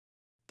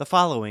The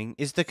following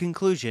is the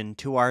conclusion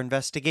to our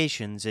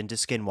investigations into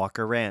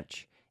Skinwalker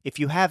Ranch. If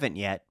you haven't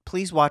yet,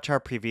 please watch our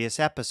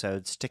previous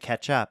episodes to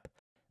catch up.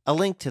 A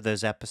link to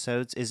those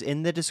episodes is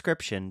in the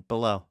description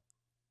below.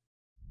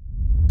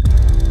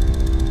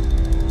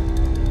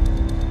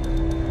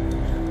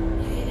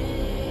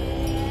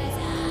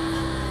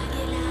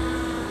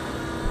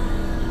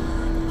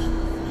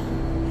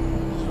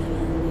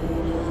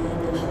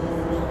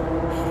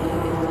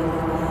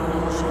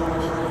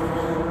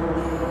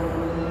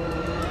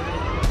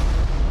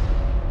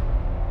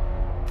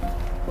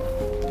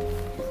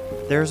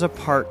 There's a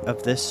part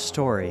of this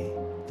story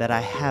that I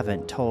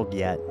haven't told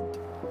yet,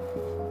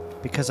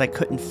 because I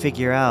couldn't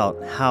figure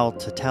out how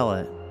to tell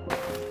it.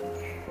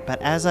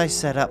 But as I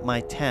set up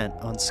my tent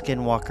on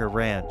Skinwalker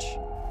Ranch,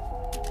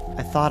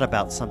 I thought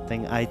about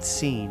something I'd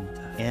seen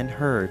and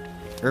heard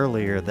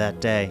earlier that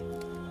day.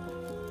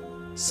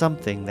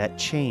 Something that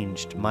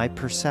changed my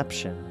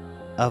perception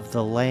of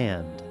the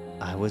land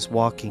I was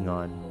walking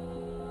on.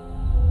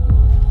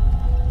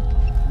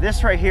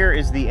 This right here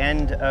is the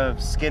end of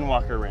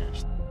Skinwalker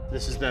Ranch.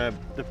 This is the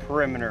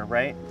perimeter,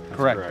 right?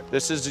 Correct.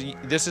 This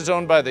is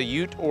owned by the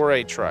Ute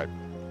Ore tribe.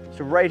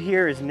 So right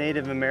here is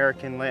Native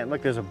American land.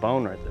 Look, there's a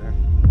bone right there.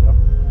 Yep.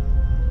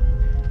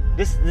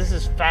 This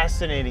is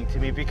fascinating to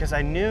me because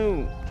I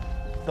knew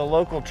the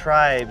local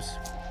tribes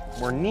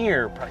were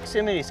near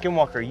proximity to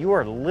Skinwalker. You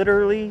are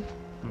literally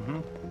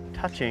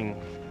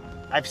touching.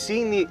 I've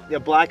seen the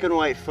black and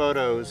white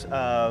photos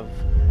of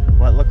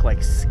what look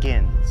like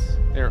skins.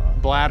 They're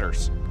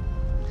bladders.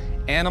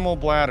 Animal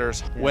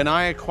bladders. Yeah. When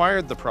I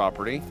acquired the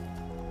property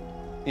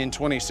in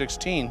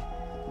 2016,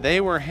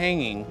 they were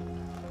hanging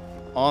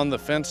on the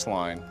fence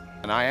line.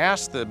 And I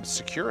asked the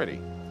security,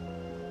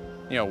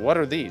 what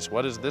are these?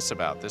 What is this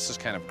about? This is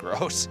kind of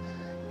gross.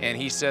 And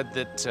he said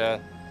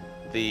that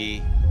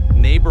the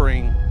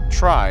neighboring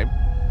tribe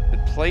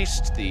had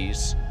placed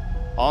these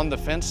on the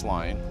fence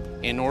line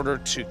in order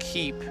to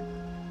keep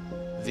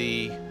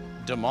the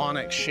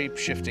demonic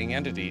shape-shifting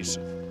entities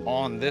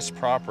on this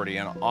property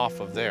and off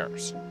of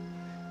theirs.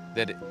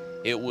 That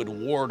it would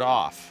ward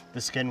off the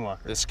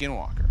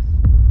Skinwalker.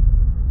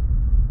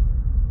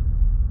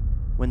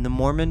 When the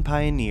Mormon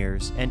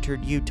pioneers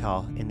entered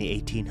Utah in the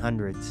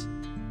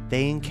 1800s,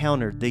 they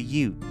encountered the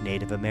Ute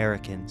Native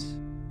Americans,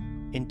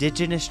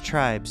 indigenous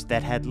tribes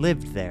that had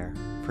lived there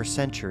for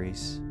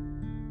centuries.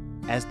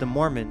 As the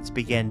Mormons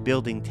began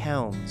building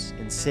towns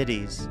and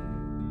cities,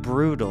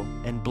 brutal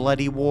and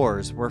bloody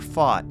wars were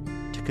fought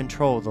to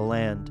control the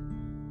land.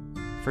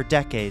 For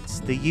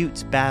decades, the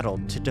Utes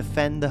battled to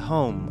defend the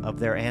home of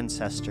their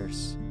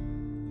ancestors.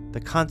 The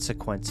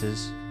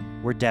consequences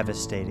were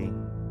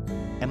devastating.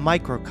 A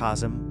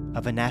microcosm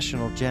of a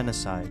national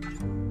genocide,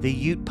 the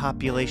Ute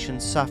population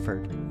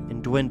suffered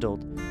and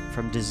dwindled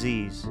from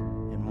disease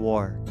and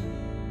war.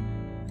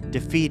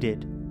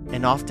 Defeated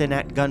and often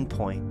at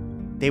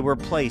gunpoint, they were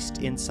placed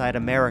inside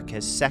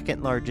America's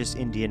second largest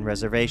Indian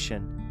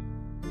reservation,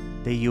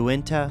 the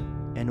Uinta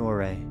and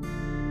Ore.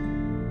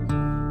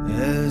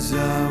 As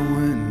I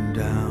went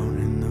down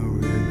in the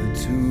river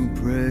to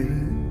pray,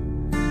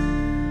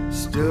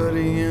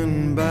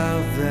 studying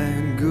about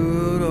that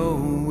good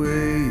old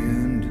way,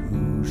 and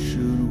who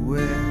should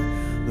wear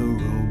the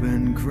robe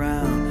and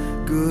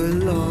crown.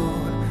 Good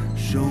Lord,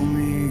 show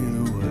me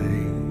the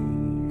way.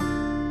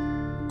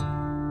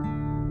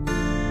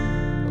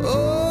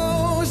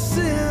 Oh,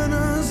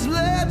 sinners,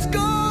 let's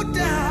go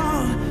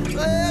down,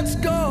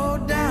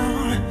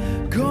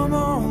 come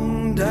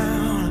on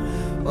down.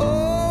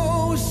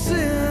 Oh,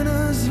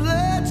 sinners,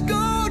 let's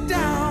go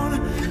down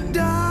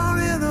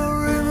in the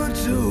river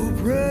to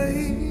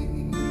pray.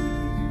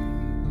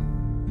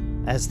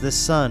 As the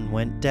sun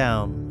went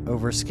down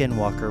over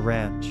Skinwalker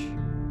Ranch,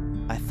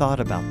 I thought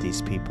about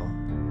these people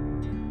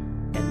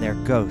and their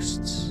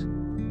ghosts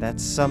that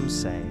some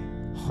say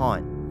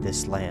haunt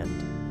this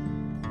land.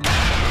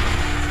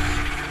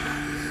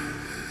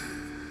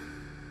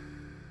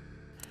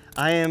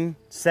 I am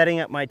setting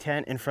up my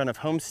tent in front of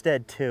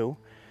Homestead 2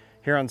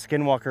 here on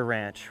Skinwalker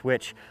Ranch,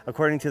 which,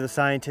 according to the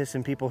scientists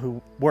and people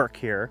who work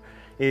here,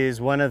 is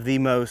one of the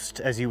most,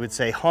 as you would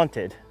say,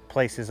 haunted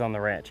places on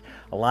the ranch.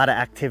 A lot of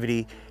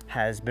activity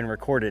has been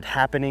recorded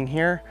happening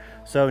here,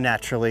 so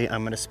naturally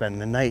I'm going to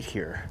spend the night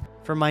here.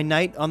 For my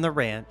night on the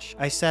ranch,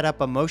 I set up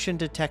a motion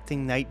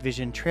detecting night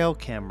vision trail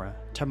camera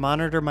to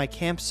monitor my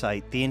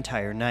campsite the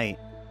entire night.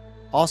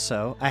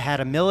 Also, I had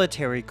a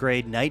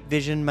military-grade night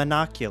vision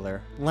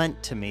monocular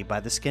lent to me by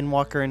the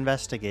Skinwalker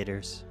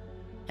investigators.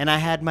 And I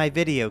had my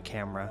video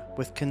camera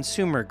with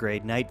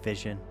consumer-grade night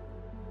vision.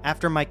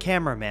 After my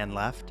cameraman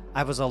left,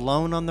 I was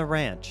alone on the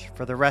ranch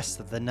for the rest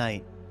of the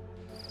night.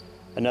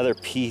 Another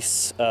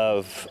piece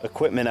of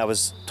equipment I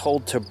was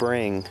told to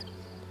bring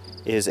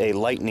is a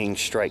lightning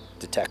strike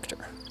detector.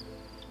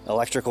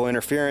 Electrical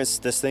interference,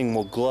 this thing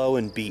will glow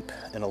and beep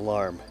an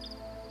alarm.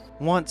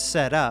 Once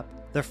set up,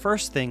 the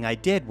first thing I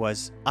did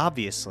was,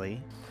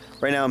 obviously...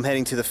 Right now I'm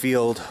heading to the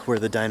field where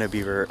the dino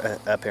beaver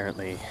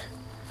apparently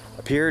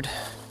appeared.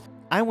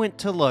 I went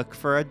to look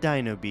for a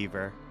dino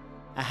beaver,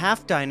 a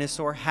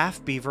half-dinosaur,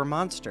 half-beaver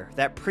monster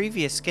that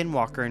previous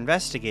Skinwalker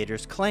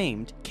investigators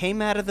claimed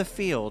came out of the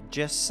field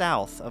just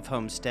south of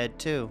Homestead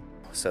 2.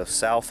 So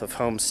south of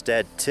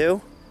Homestead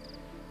 2,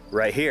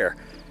 right here.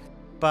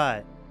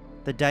 But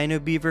the Dino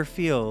Beaver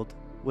field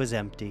was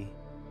empty.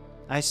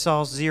 I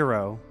saw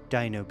 0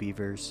 Dino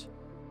Beavers.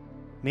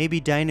 Maybe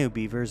Dino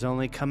Beavers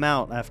only come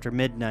out after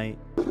midnight.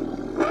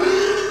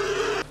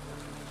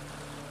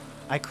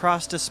 I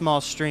crossed a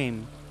small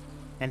stream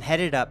and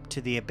headed up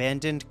to the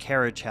abandoned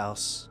carriage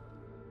house.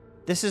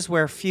 This is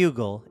where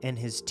Fugal and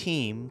his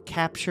team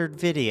captured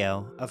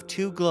video of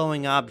 2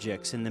 glowing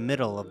objects in the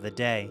middle of the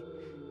day.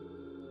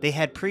 They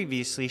had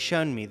previously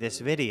shown me this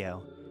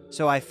video,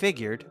 so I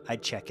figured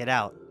I'd check it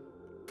out.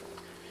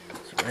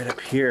 So right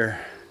up here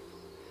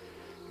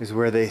is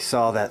where they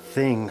saw that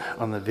thing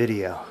on the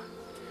video.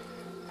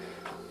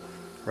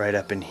 Right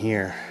up in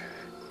here,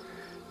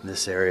 in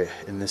this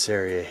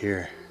area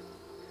here.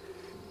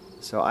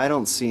 So I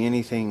don't see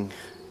anything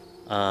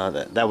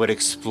that would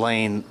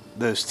explain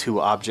those 2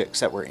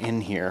 objects that were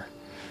in here.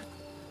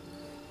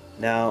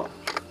 Now,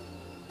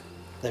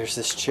 there's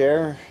this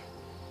chair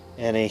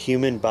and a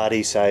human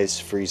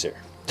body-sized freezer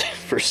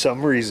for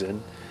some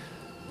reason,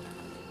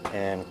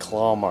 and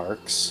claw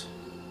marks.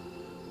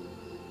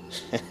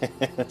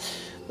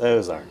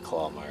 Those aren't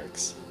claw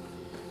marks.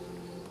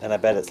 And I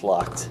bet it's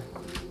locked.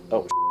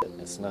 Oh shit,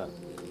 it's not.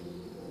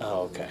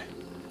 Oh, okay.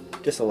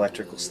 Just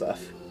electrical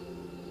stuff.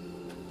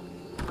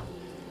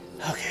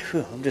 Okay,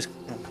 whew, I'm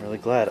really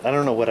glad. I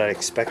don't know what I'd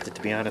expected,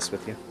 to be honest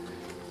with you.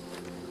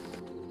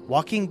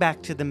 Walking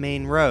back to the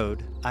main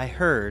road, I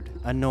heard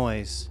a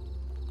noise.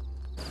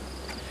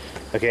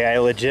 Okay, I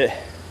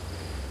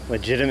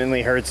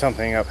legitimately heard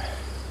something up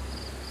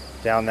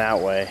down that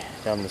way,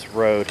 down this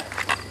road.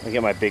 Let me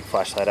get my big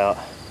flashlight out.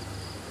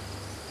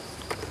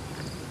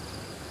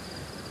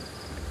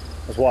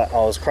 I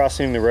was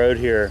crossing the road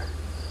here.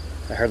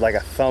 I heard like a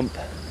thump,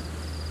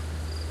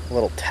 a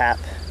little tap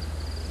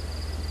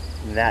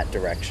in that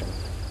direction.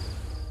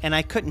 And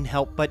I couldn't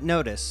help but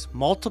notice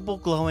multiple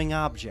glowing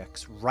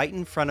objects right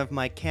in front of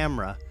my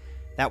camera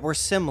that were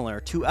similar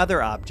to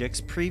other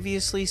objects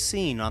previously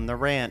seen on the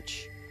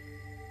ranch.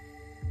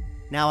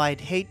 Now,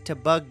 I'd hate to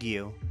bug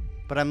you,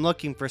 but I'm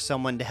looking for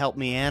someone to help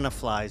me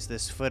analyze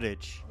this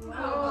footage.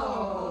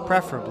 No.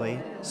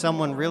 Preferably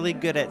someone really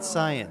good at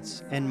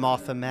science and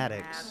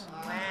mathematics.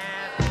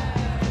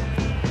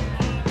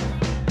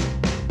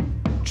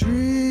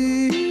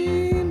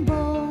 Dreamboat,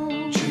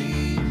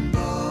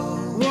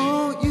 dreamboat,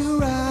 won't you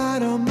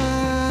ride on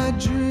my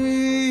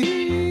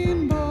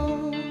dreamboat,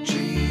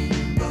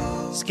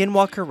 dreamboat.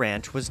 Skinwalker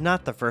Ranch was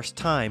not the first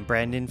time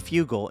Brandon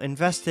Fugal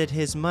invested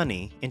his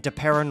money into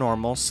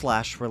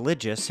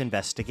paranormal/religious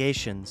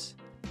investigations.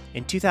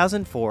 In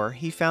 2004,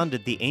 he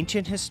founded the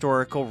Ancient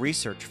Historical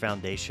Research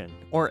Foundation,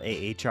 or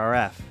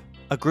AHRF,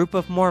 a group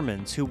of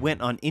Mormons who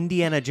went on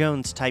Indiana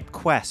Jones-type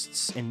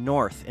quests in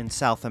North and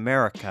South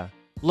America,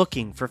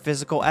 looking for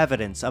physical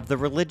evidence of the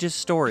religious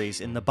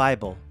stories in the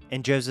Bible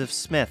and Joseph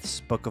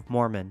Smith's Book of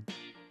Mormon.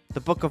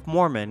 The Book of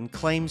Mormon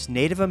claims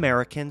Native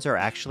Americans are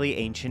actually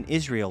ancient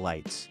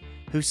Israelites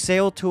who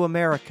sailed to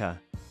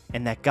America,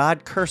 and that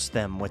God cursed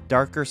them with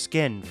darker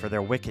skin for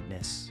their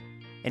wickedness.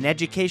 In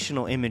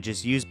educational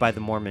images used by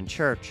the Mormon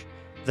Church,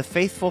 the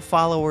faithful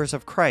followers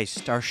of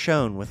Christ are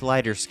shown with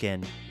lighter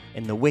skin,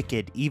 and the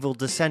wicked, evil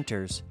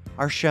dissenters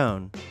are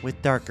shown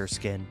with darker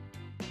skin.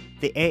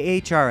 The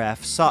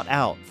AHRF sought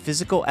out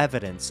physical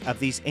evidence of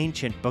these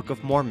ancient Book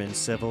of Mormon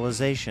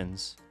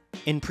civilizations.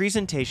 In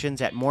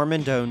presentations at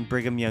Mormon-owned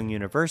Brigham Young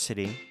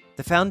University,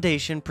 the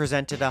Foundation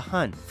presented a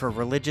hunt for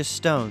religious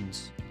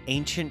stones,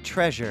 ancient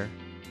treasure,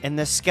 and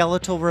the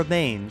skeletal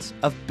remains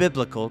of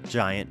biblical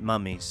giant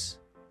mummies.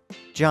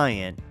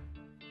 Giant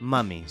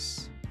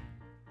mummies.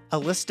 A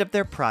list of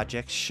their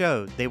projects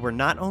showed they were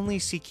not only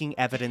seeking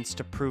evidence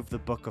to prove the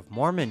Book of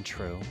Mormon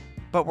true,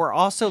 but were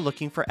also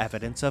looking for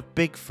evidence of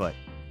Bigfoot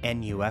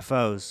and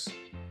UFOs.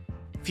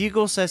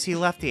 Fugal says he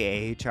left the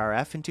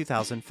AHRF in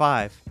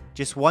 2005,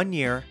 just 1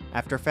 year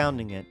after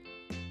founding it,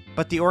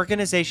 but the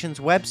organization's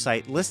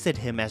website listed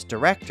him as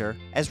director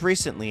as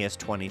recently as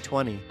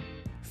 2020.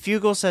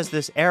 Fugal says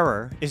this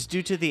error is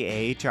due to the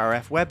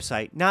AHRF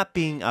website not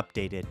being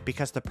updated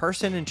because the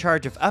person in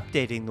charge of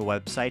updating the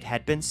website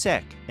had been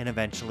sick and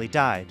eventually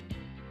died.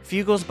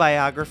 Fugal's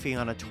biography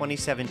on a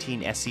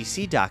 2017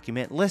 SEC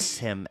document lists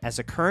him as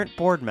a current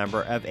board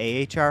member of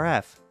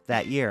AHRF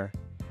that year,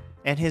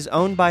 and his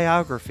own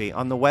biography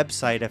on the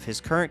website of his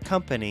current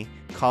company,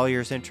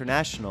 Colliers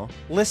International,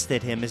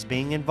 listed him as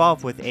being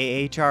involved with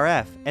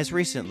AHRF as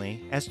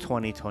recently as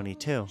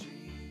 2022.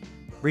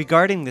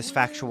 Regarding this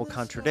factual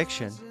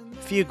contradiction,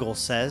 Fugal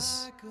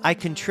says, "I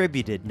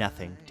contributed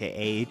nothing to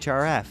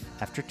AHRF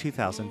after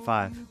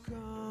 2005.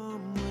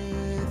 Come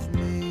with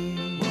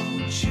me,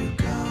 won't you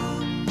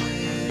come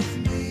with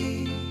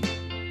me?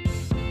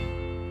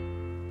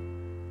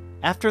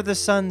 After the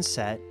sun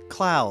set,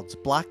 clouds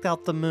blocked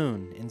out the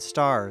moon and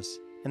stars,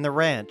 and the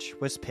ranch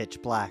was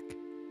pitch black.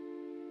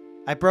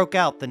 I broke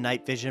out the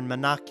night vision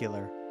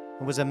monocular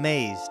and was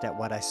amazed at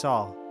what I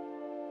saw.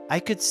 I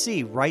could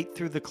see right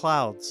through the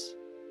clouds,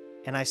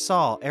 and I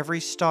saw every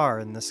star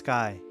in the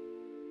sky.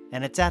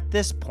 And it's at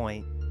this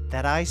point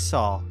that I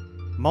saw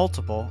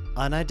multiple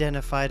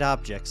unidentified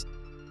objects.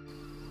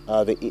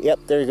 Yep,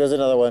 there goes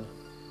another one.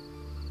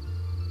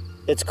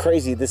 It's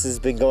crazy. This has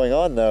been going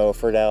on, though,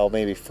 for now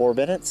maybe 4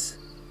 minutes.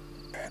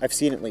 I've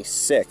seen at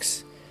least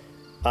 6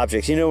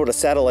 objects. You know what a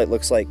satellite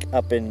looks like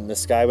up in the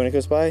sky when it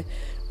goes by?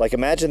 Like,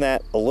 imagine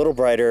that a little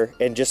brighter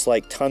and just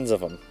like tons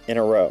of them in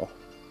a row.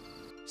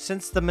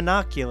 Since the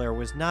monocular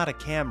was not a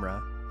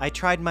camera, I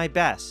tried my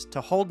best to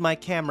hold my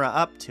camera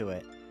up to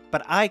it,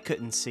 but I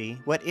couldn't see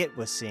what it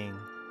was seeing.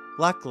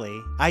 Luckily,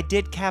 I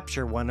did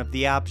capture one of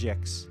the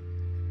objects.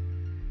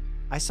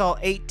 I saw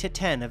 8 to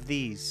 10 of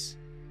these,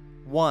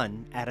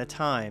 one at a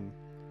time,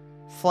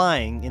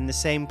 flying in the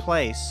same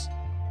place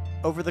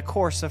over the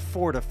course of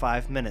 4 to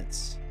 5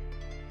 minutes.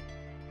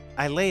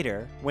 I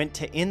later went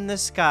to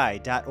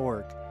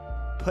inthesky.org,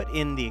 put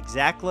in the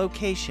exact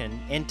location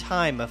and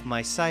time of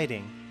my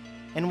sighting,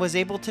 and was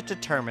able to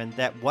determine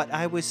that what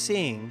I was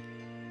seeing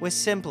was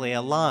simply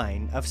a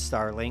line of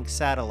Starlink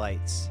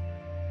satellites.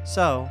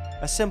 So,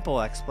 a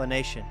simple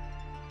explanation.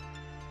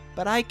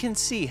 But I can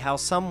see how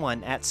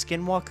someone at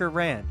Skinwalker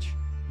Ranch,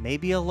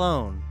 maybe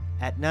alone,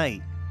 at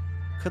night,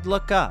 could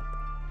look up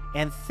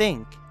and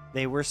think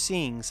they were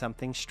seeing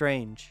something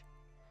strange.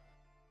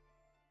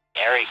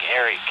 Eric,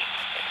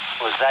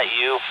 was that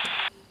you?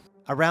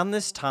 Around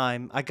this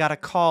time, I got a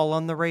call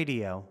on the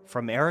radio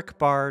from Eric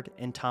Bard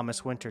and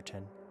Thomas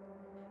Winterton.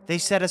 They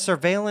said a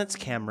surveillance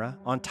camera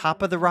on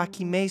top of the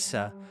Rocky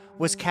Mesa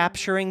was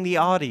capturing the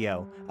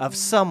audio of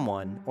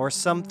someone or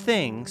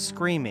something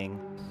screaming.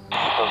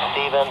 So,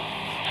 Steven,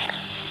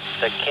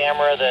 the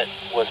camera that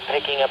was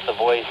picking up the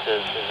voices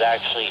is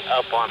actually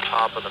up on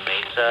top of the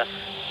mesa,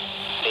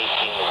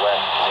 facing the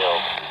west hill.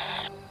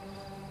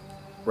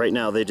 Right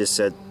now, they just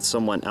said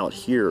someone out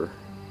here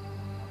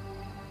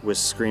was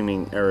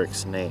screaming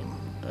Eric's name,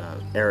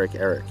 Eric,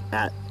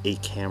 at a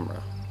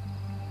camera.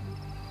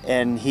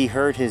 And he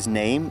heard his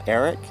name,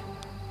 Eric?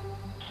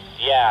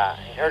 Yeah,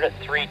 he heard it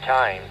 3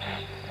 times,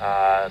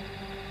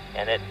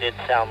 and it did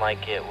sound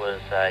like it was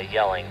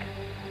yelling.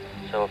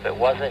 So if it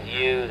wasn't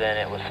you, then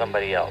it was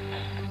somebody else.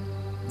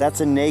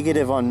 That's a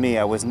negative on me.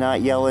 I was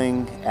not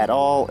yelling at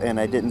all, and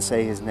I didn't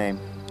say his name.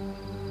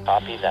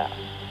 Copy that.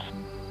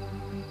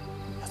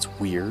 That's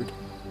weird.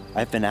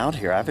 I've been out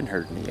here. I haven't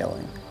heard any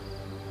yelling.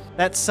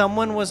 That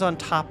someone was on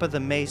top of the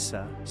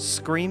mesa,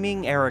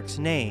 screaming Eric's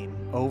name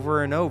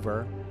over and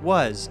over,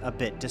 was a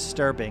bit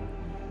disturbing.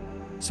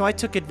 So I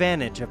took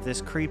advantage of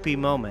this creepy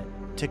moment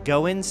to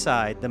go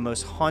inside the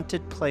most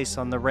haunted place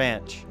on the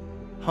ranch,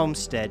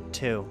 Homestead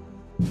 2.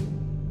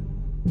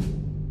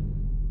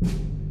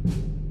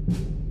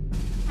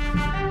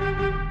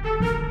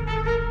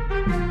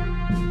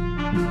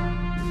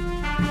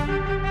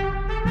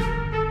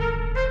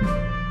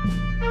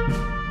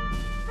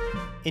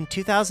 In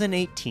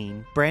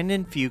 2018,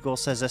 Brandon Fugel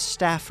says a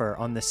staffer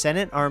on the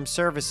Senate Armed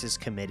Services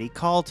Committee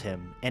called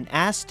him and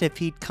asked if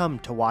he'd come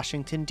to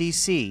Washington,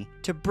 D.C.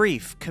 to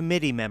brief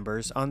committee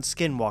members on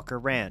Skinwalker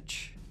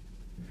Ranch.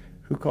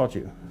 Who called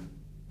you?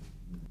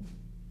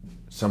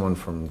 Someone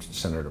from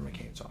Senator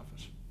McCain's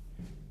office.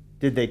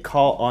 Did they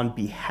call on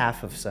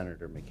behalf of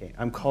Senator McCain?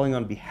 I'm calling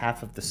on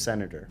behalf of the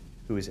senator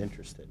who is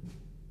interested.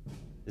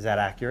 Is that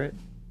accurate?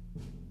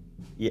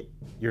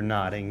 You're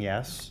nodding,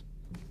 yes?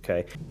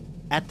 Okay.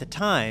 At the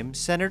time,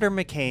 Senator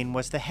McCain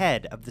was the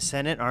head of the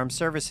Senate Armed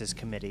Services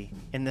Committee,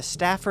 and the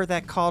staffer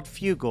that called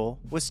Fugel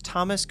was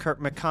Thomas Kurt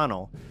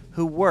McConnell,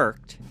 who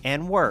worked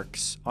and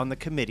works on the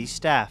committee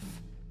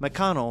staff.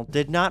 McConnell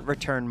did not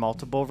return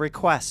multiple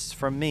requests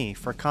from me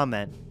for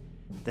comment.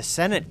 The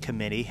Senate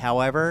committee,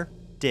 however,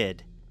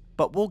 did,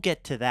 but we'll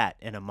get to that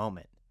in a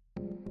moment.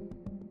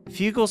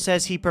 Fugel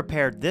says he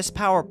prepared this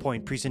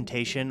PowerPoint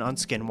presentation on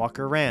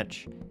Skinwalker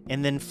Ranch,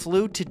 and then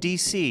flew to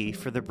D.C.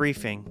 for the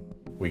briefing.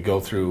 We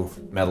go through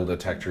metal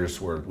detectors.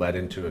 We're led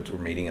into it. We're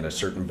meeting in a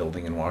certain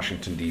building in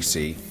Washington,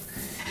 D.C.,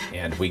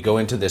 and we go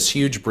into this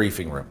huge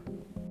briefing room.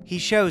 He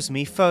shows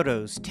me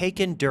photos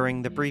taken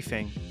during the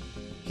briefing.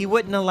 He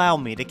wouldn't allow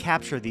me to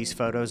capture these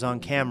photos on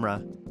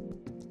camera.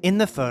 In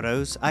the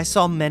photos, I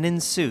saw men in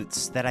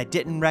suits that I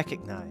didn't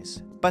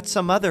recognize, but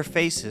some other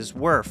faces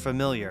were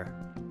familiar.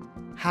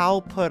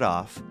 Hal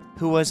Putoff,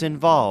 who was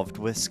involved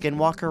with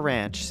Skinwalker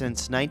Ranch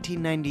since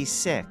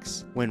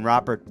 1996 when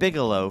Robert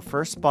Bigelow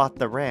first bought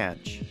the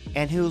ranch,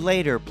 and who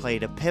later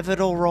played a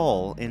pivotal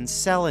role in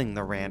selling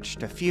the ranch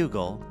to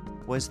Fugel,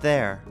 was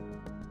there.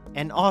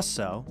 And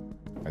also,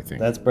 I think.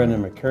 That's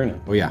Brendan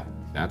McKernan. Oh yeah,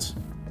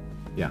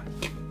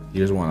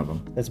 here's one of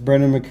them. That's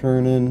Brendan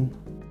McKernan.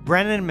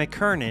 Brennan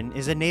McKernan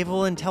is a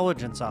naval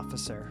intelligence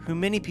officer who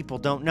many people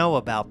don't know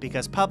about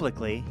because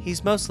publicly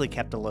he's mostly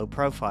kept a low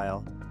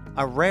profile.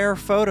 A rare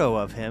photo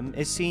of him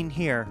is seen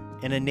here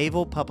in a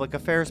Naval Public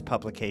Affairs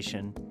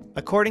publication.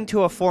 According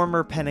to a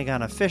former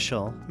Pentagon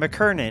official,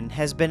 McKernan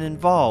has been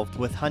involved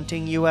with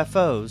hunting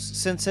UFOs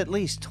since at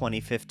least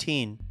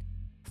 2015.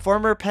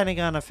 Former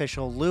Pentagon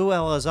official Lou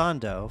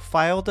Elizondo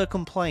filed a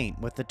complaint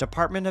with the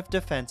Department of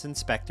Defense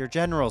Inspector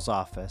General's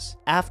office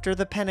after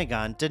the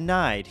Pentagon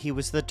denied he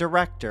was the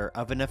director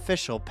of an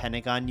official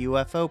Pentagon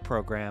UFO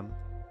program.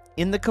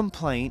 In the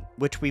complaint,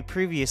 which we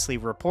previously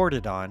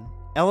reported on,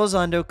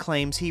 Elizondo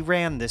claims he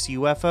ran this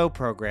UFO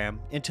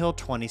program until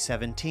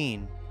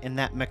 2017, and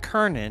that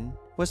McKernan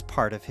was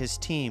part of his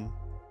team.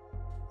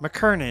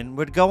 McKernan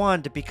would go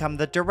on to become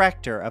the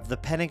director of the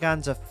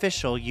Pentagon's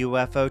official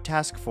UFO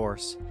task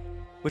force,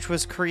 which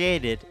was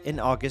created in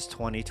August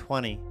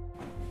 2020.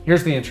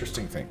 Here's the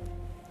interesting thing.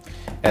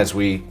 As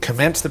we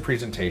commenced the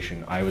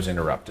presentation, I was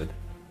interrupted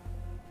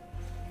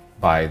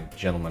by the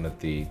gentleman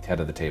at the head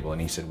of the table, and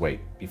he said,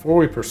 wait, before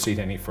we proceed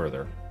any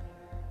further,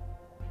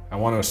 I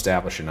want to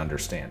establish an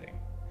understanding.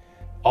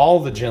 All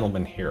the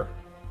gentlemen here,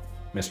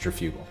 Mr.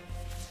 Fugel,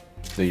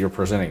 that you're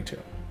presenting to,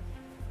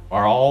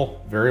 are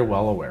all very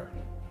well aware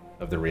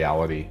of the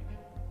reality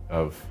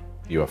of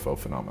the UFO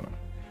phenomenon.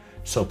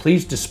 So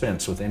please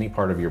dispense with any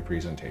part of your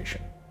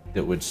presentation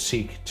that would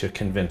seek to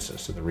convince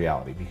us of the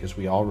reality, because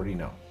we already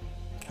know.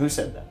 Who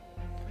said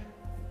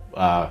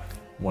that?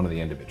 One of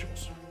the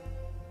individuals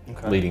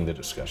leading the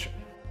discussion.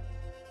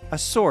 A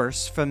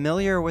source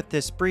familiar with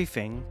this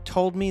briefing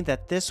told me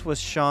that this was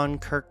Sean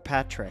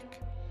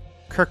Kirkpatrick.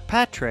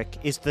 Kirkpatrick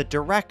is the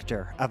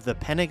director of the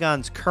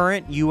Pentagon's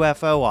current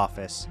UFO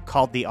office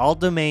called the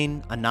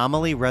All-Domain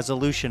Anomaly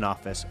Resolution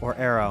Office, or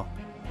AARO.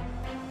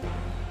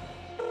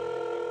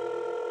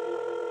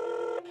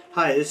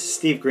 Hi, this is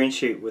Steve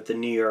Greenstreet with the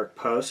New York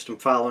Post. I'm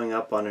following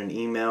up on an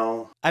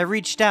email. I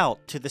reached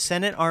out to the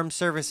Senate Armed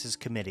Services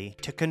Committee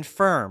to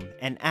confirm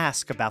and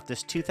ask about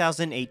this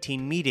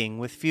 2018 meeting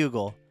with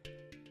Fugel,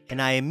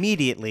 and I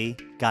immediately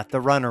got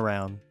the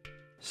runaround.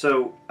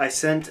 So I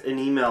sent an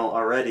email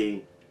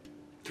already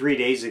 3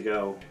 days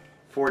ago,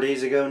 4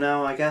 days ago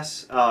now, I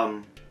guess,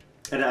 and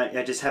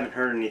I just haven't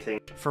heard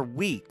anything. For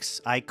weeks,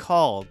 I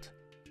called,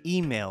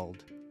 emailed,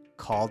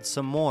 called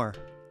some more.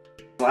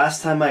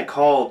 Last time I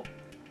called,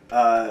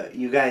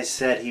 you guys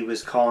said he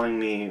was calling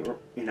me,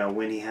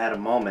 when he had a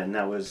moment, and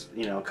that was,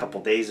 a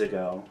couple days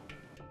ago.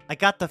 I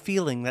got the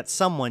feeling that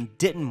someone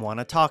didn't want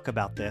to talk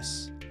about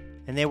this,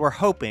 and they were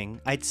hoping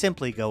I'd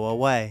simply go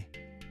away.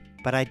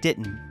 But I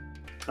didn't.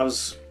 I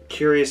was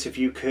curious if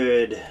you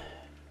could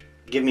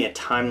give me a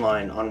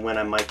timeline on when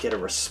I might get a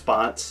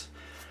response.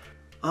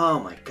 Oh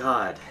my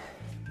God.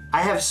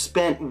 I have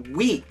spent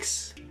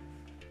weeks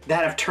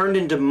that have turned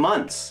into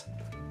months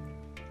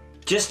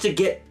just to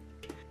get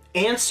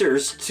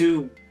answers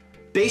to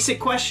basic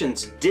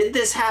questions. Did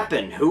this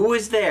happen? Who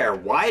was there?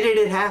 Why did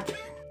it happen?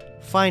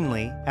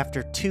 Finally,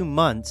 after 2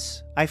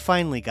 months, I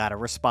finally got a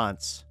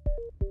response.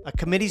 A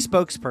committee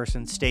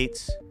spokesperson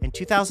states, in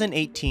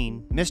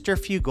 2018, Mr.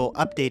 Fugel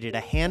updated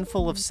a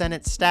handful of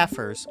Senate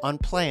staffers on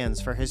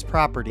plans for his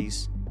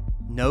properties.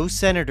 No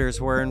senators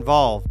were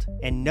involved,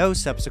 and no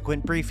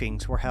subsequent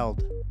briefings were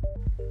held.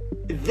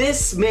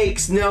 This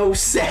makes no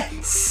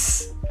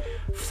sense.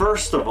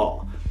 First of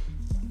all,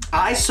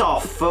 I saw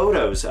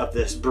photos of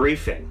this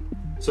briefing.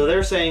 So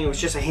they're saying it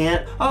was just a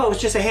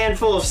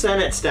handful of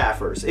Senate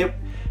staffers.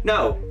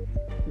 No,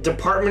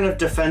 Department of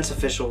Defense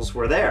officials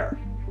were there.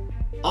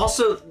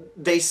 Also,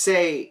 they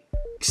say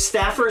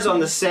staffers on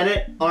the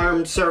Senate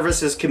Armed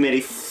Services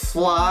Committee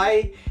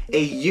fly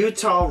a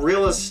Utah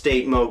real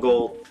estate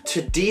mogul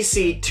to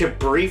DC to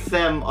brief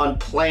them on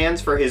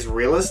plans for his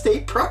real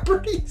estate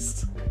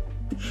properties.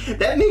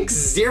 That makes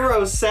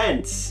zero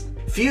sense.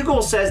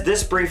 Fugel says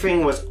this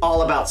briefing was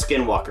all about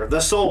Skinwalker. The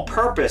sole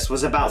purpose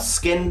was about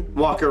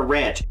Skinwalker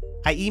Ranch.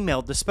 I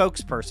emailed the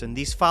spokesperson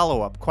these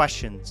follow-up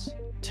questions,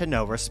 to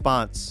no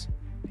response.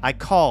 I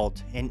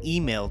called and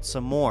emailed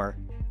some more,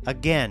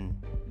 again,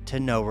 to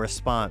no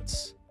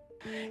response.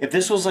 If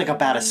this was like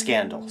about a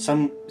scandal,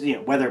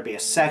 whether it be a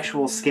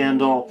sexual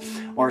scandal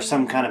or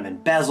some kind of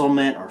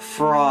embezzlement or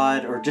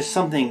fraud or just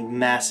something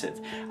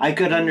massive, I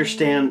could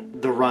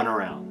understand the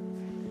runaround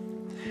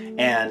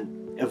and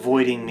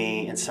avoiding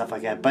me and stuff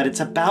like that, but it's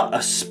about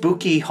a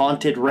spooky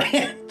haunted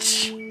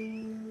ranch.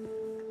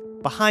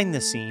 Behind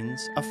the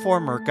scenes, a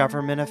former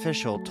government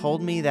official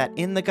told me that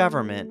in the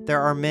government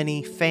there are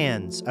many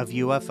fans of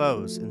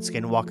UFOs in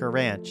Skinwalker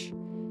Ranch.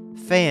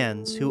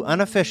 Fans who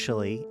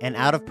unofficially and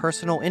out of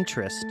personal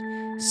interest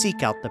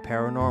seek out the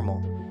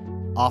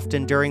paranormal,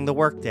 often during the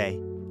workday,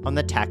 on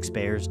the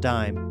taxpayer's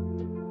dime.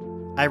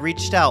 I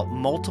reached out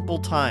multiple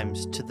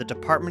times to the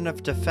Department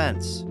of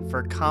Defense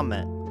for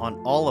comment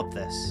on all of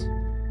this.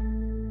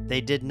 They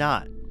did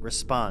not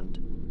respond.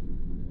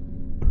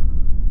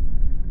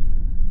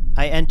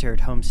 I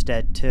entered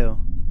Homestead 2,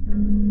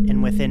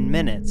 and within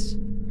minutes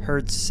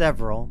heard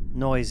several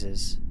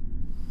noises.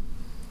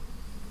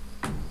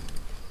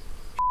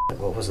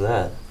 What was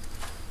that?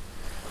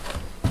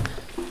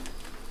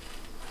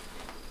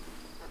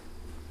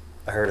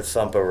 I heard a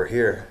thump over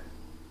here.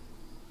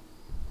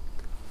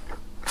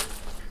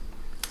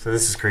 So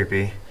this is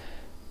creepy.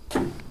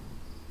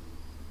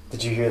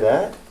 Did you hear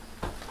that?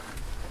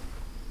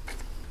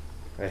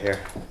 Right here.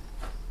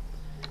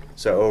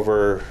 So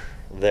over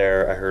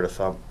there, I heard a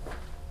thump.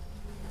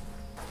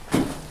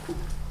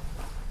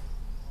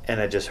 And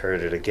I just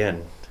heard it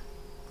again.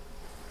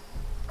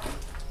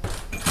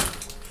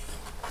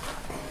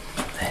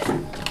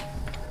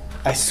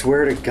 I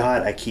swear to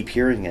God, I keep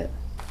hearing it.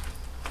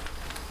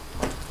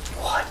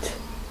 What?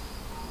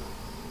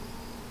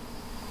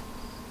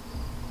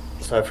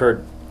 So I've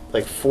heard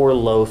like 4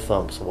 low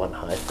thumps, 1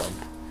 high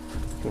thump.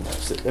 Who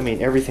knows? I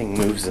mean, everything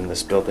moves in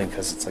this building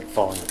because it's like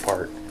falling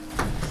apart.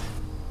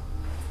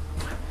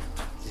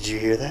 Did you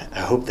hear that? I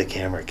hope the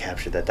camera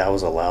captured that. That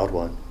was a loud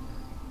one.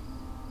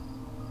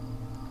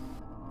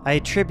 I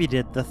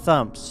attributed the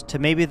thumps to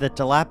maybe the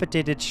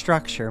dilapidated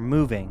structure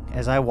moving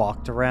as I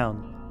walked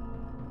around.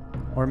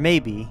 Or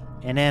maybe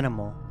an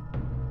animal.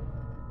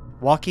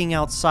 Walking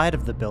outside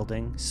of the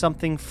building,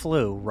 something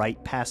flew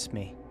right past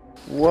me.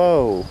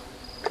 Whoa.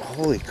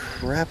 Holy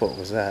crap, what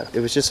was that?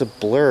 It was just a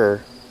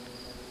blur.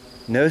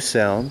 No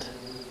sound.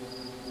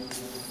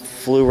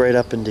 Flew right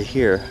up into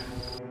here.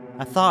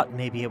 I thought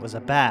maybe it was a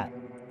bat,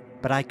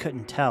 but I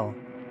couldn't tell.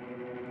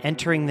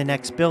 Entering the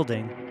next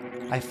building,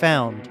 I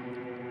found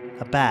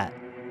a bat.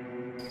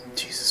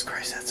 Jesus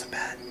Christ, that's a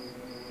bat.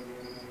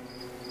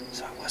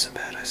 So it was a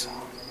bat I saw.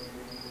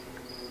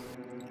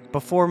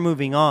 Before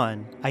moving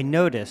on, I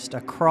noticed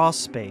a crawl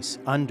space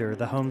under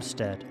the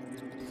homestead.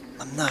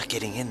 I'm not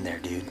getting in there,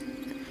 dude.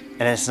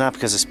 And it's not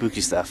because of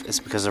spooky stuff, it's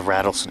because of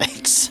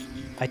rattlesnakes.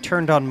 I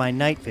turned on my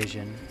night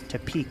vision to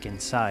peek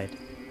inside.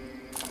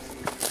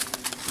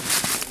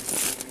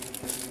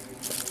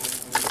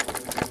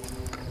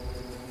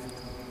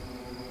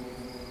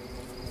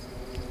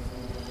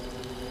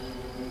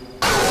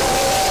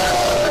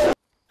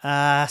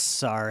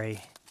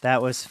 Sorry.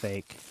 That was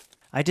fake.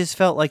 I just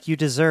felt like you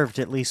deserved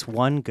at least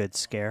one good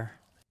scare.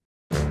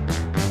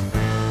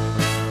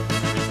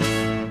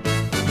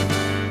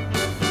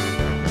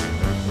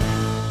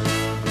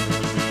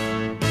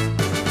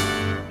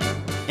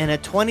 In a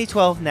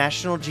 2012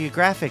 National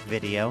Geographic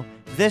video,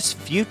 this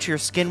future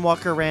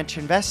Skinwalker Ranch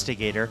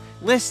investigator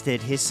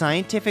listed his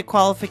scientific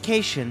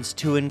qualifications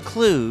to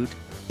include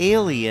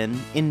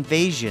alien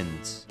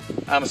invasions.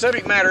 I'm a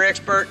subject matter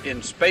expert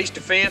in space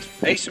defense,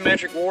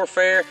 asymmetric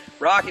warfare,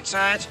 rocket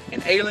science,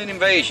 and alien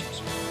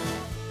invasions.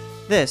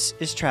 This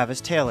is Travis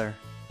Taylor.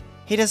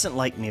 He doesn't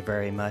like me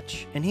very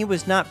much, and he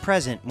was not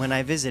present when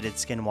I visited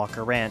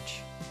Skinwalker Ranch.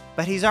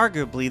 But he's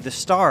arguably the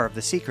star of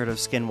The Secret of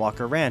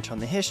Skinwalker Ranch on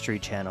the History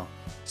Channel.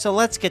 So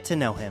let's get to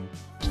know him.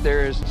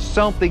 There's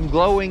something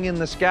glowing in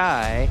the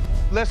sky.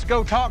 Let's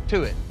go talk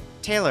to it.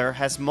 Taylor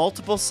has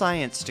multiple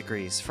science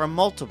degrees from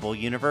multiple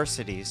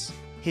universities.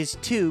 His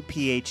 2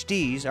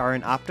 PhDs are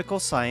in optical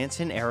science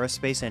and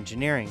aerospace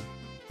engineering.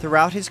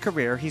 Throughout his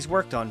career, he's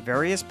worked on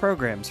various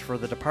programs for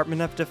the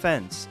Department of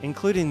Defense,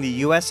 including the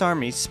U.S.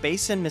 Army's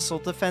Space and Missile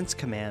Defense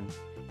Command.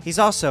 He's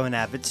also an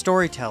avid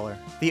storyteller,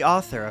 the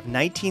author of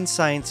 19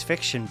 science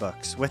fiction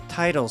books with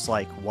titles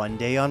like One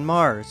Day on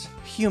Mars,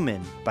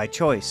 Human by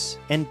Choice,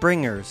 and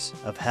Bringers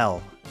of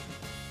Hell.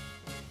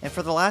 And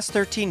for the last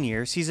 13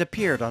 years, he's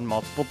appeared on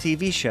multiple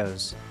TV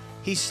shows.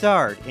 He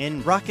starred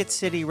in Rocket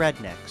City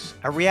Rednecks,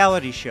 a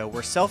reality show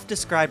where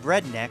self-described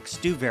rednecks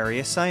do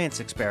various science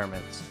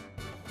experiments.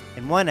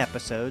 In one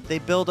episode, they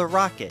build a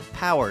rocket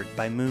powered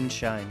by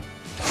moonshine.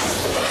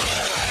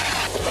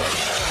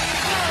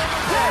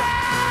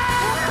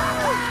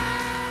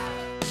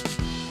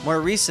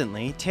 More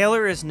recently,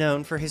 Taylor is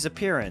known for his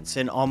appearance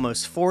in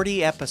almost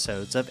 40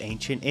 episodes of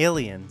Ancient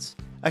Aliens,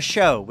 a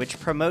show which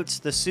promotes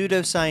the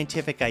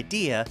pseudoscientific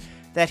idea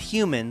that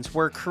humans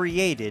were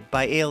created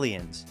by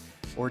aliens,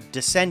 or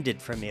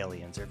descended from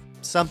aliens, or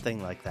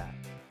something like that.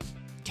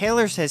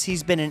 Taylor says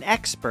he's been an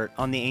expert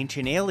on the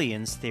Ancient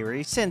Aliens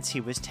theory since he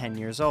was 10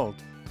 years old.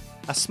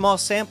 A small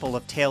sample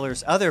of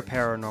Taylor's other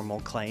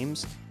paranormal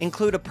claims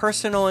include a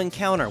personal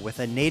encounter with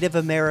a Native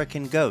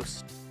American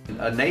ghost.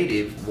 A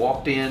native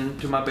walked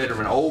into my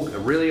bedroom, a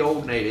really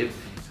old native.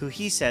 Who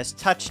he says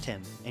touched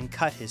him and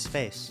cut his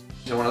face.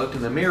 So when I looked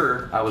in the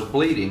mirror, I was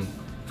bleeding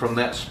from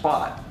that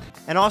spot.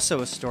 And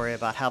also a story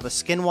about how the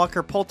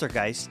Skinwalker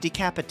poltergeist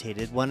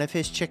decapitated one of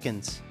his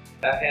chickens.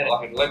 I had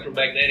like an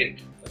electromagnetic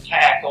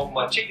attack on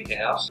my chicken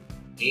house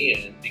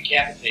and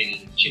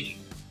decapitated a chicken.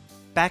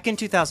 Back in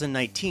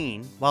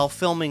 2019, while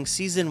filming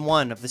Season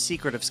 1 of The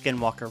Secret of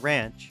Skinwalker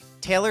Ranch,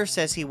 Taylor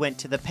says he went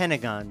to the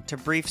Pentagon to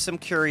brief some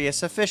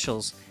curious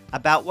officials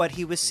about what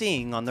he was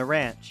seeing on the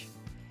ranch.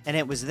 And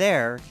it was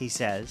there, he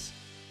says,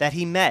 that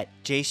he met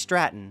Jay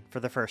Stratton for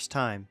the first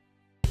time.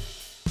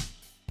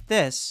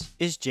 This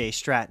is Jay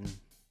Stratton.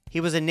 He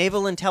was a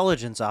naval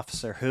intelligence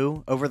officer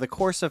who, over the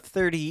course of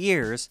 30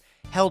 years,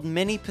 held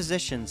many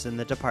positions in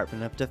the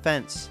Department of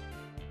Defense.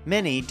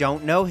 Many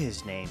don't know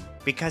his name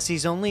because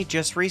he's only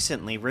just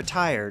recently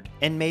retired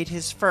and made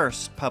his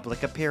first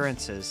public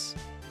appearances.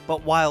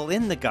 But while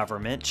in the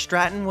government,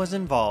 Stratton was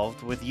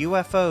involved with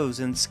UFOs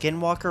and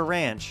Skinwalker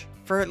Ranch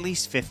for at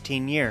least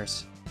 15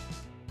 years.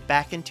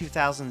 Back in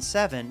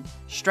 2007,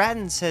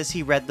 Stratton says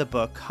he read the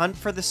book Hunt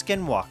for the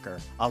Skinwalker,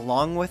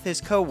 along with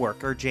his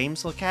co-worker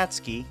James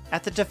Lukatsky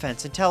at the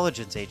Defense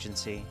Intelligence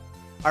Agency.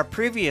 Our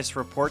previous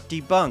report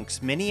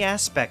debunks many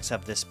aspects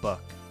of this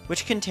book,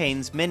 which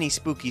contains many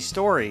spooky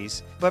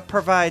stories, but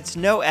provides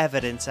no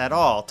evidence at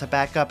all to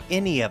back up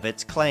any of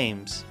its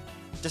claims.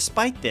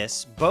 Despite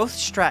this, both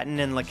Stratton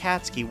and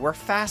Lakatsky were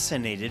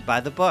fascinated by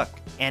the book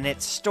and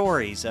its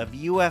stories of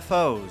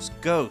UFOs,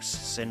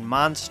 ghosts, and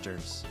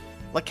monsters.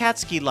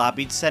 Lakatsky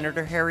lobbied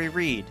Senator Harry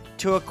Reid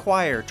to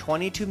acquire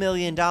 $22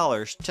 million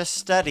to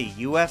study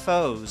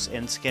UFOs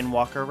in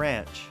Skinwalker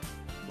Ranch.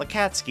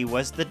 Lakatsky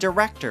was the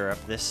director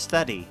of this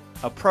study,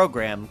 a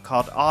program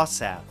called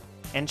OSAP,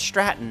 and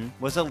Stratton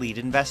was a lead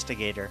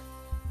investigator.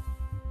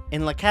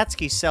 In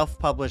Lakatsky's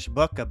self-published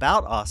book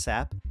about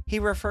OSAP, he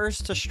refers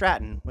to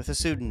Stratton with a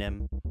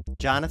pseudonym,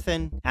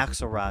 Jonathan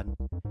Axelrod.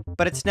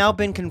 But it's now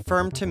been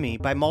confirmed to me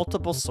by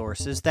multiple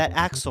sources that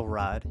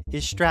Axelrod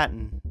is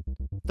Stratton.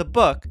 The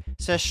book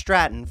says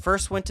Stratton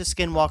first went to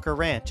Skinwalker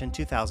Ranch in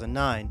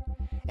 2009,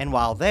 and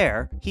while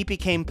there, he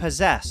became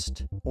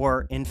possessed,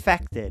 or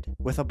infected,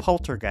 with a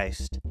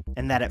poltergeist,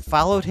 and that it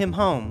followed him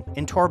home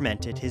and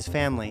tormented his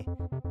family.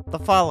 The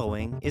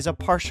following is a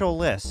partial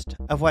list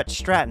of what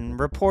Stratton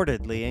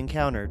reportedly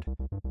encountered.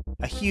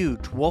 A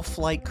huge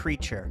wolf-like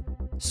creature,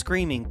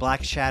 screaming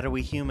black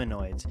shadowy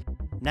humanoids,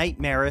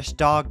 nightmarish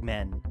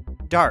dogmen,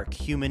 dark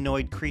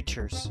humanoid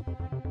creatures.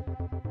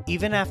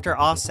 Even after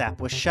OSAP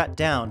was shut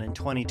down in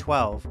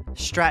 2012,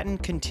 Stratton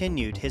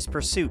continued his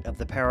pursuit of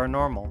the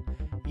paranormal,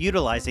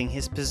 utilizing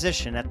his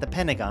position at the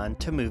Pentagon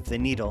to move the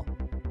needle.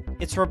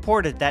 It's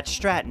reported that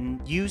Stratton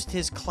used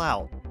his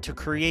clout to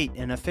create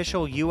an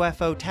official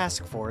UFO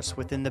task force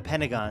within the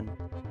Pentagon.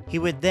 He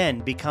would then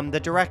become the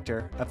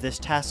director of this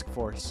task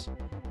force.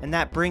 And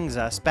that brings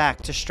us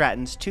back to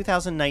Stratton's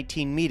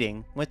 2019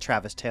 meeting with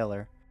Travis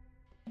Taylor.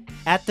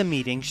 At the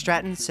meeting,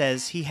 Stratton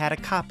says he had a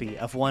copy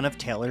of one of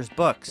Taylor's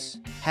books,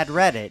 had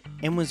read it,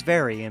 and was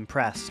very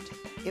impressed.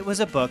 It was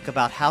a book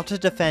about how to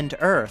defend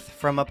Earth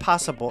from a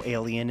possible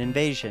alien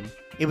invasion.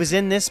 It was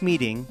in this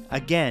meeting,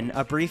 again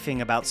a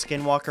briefing about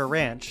Skinwalker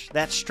Ranch,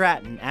 that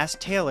Stratton asked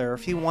Taylor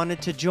if he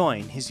wanted to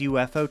join his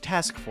UFO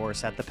task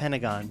force at the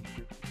Pentagon.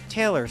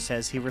 Taylor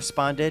says he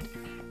responded,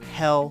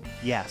 "Hell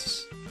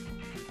yes."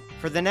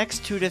 For the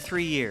next 2 to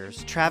 3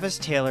 years, Travis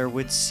Taylor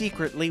would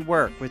secretly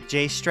work with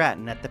Jay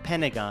Stratton at the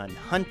Pentagon,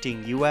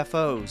 hunting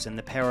UFOs and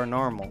the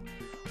paranormal,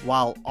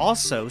 while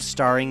also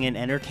starring in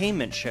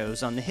entertainment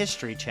shows on the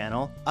History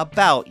Channel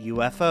about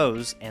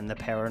UFOs and the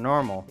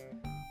paranormal.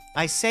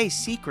 I say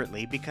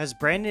secretly because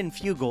Brandon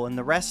Fugel and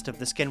the rest of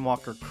the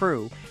Skinwalker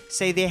crew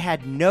say they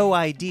had no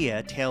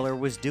idea Taylor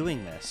was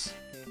doing this.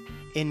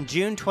 In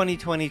June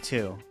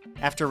 2022,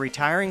 after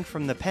retiring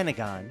from the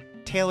Pentagon,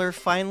 Taylor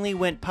finally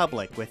went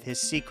public with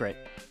his secret.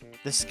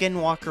 The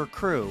Skinwalker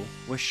crew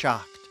was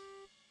shocked.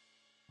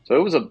 So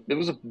it was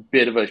a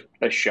bit of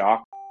a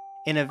shock.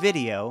 In a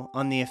video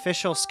on the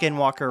official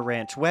Skinwalker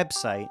Ranch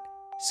website,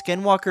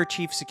 Skinwalker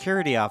Chief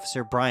Security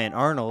Officer Brian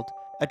Arnold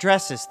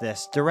addresses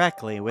this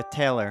directly with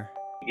Taylor.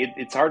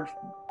 It's hard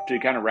to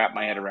kind of wrap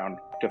my head around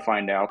to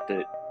find out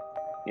that,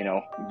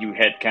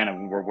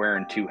 you were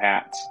wearing two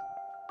hats.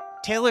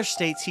 Taylor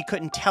states he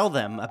couldn't tell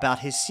them about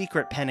his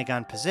secret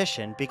Pentagon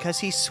position because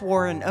he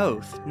swore an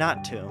oath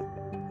not to.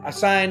 I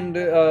signed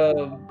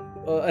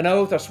an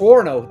oath, I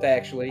swore an oath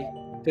actually,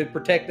 to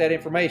protect that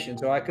information,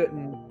 so I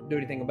couldn't do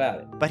anything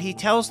about it. But he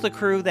tells the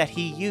crew that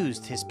he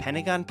used his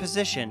Pentagon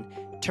position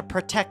to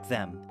protect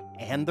them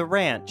and the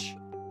ranch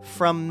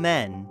from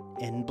men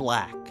in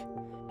black.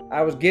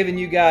 I was giving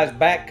you guys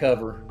back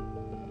cover.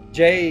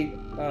 Jay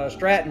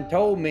Stratton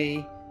told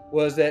me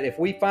was that if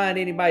we find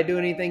anybody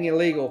doing anything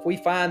illegal, if we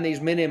find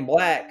these men in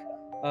black,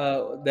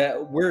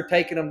 that we're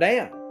taking them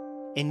down.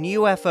 In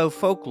UFO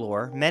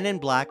folklore, men in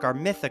black are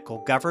mythical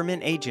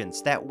government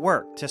agents that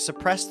work to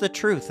suppress the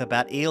truth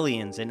about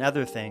aliens and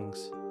other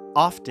things.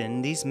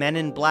 Often, these men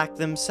in black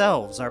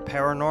themselves are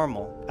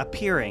paranormal,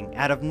 appearing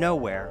out of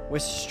nowhere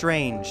with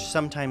strange,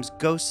 sometimes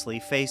ghostly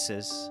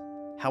faces.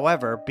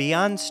 However,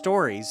 beyond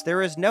stories,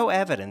 there is no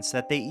evidence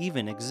that they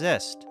even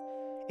exist.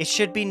 It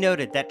should be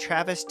noted that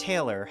Travis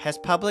Taylor has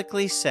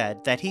publicly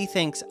said that he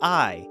thinks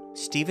I,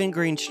 Stephen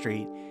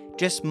Greenstreet,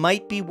 just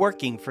might be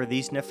working for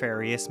these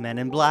nefarious men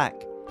in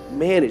black.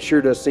 Man, it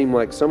sure does seem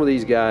like some of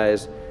these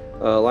guys,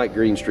 like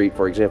Greenstreet,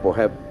 for example,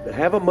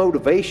 have a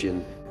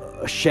motivation,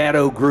 a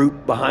shadow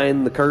group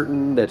behind the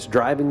curtain that's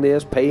driving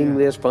this, paying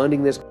this,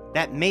 funding this.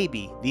 That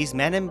maybe these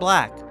men in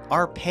black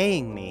are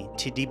paying me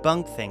to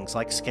debunk things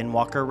like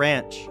Skinwalker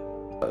Ranch.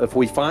 If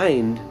we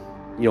find,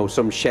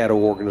 some shadow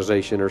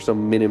organization or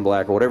some men in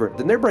black or whatever,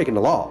 then they're breaking the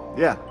law.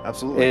 Yeah,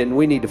 absolutely. And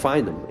we need to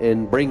find them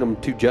and bring them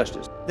to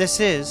justice. This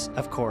is,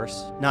 of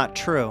course, not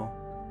true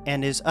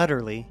and is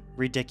utterly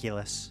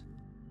ridiculous.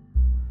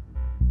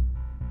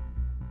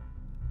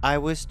 I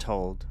was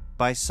told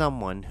by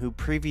someone who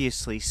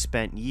previously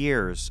spent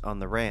years on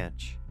the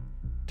ranch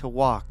to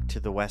walk to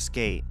the west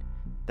gate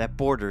that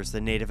borders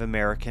the Native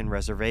American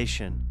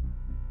reservation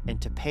and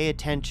to pay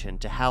attention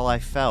to how I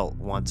felt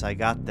once I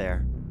got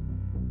there.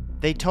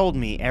 They told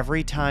me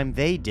every time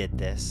they did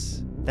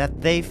this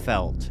that they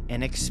felt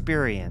and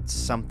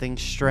experienced something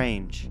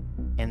strange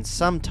and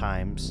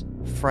sometimes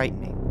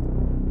frightening.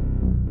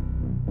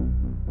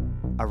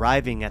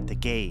 Arriving at the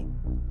gate,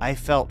 I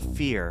felt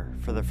fear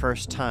for the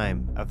first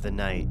time of the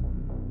night.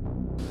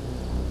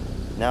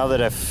 Now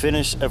that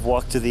I've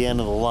walked to the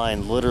end of the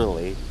line,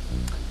 literally,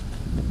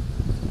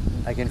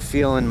 I can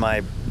feel in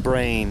my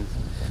brain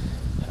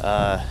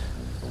that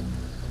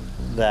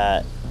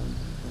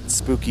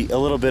spooky, a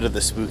little bit of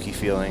the spooky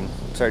feeling.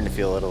 I'm starting to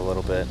feel it a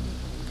little bit.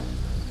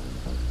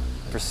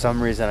 For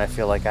some reason, I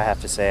feel like I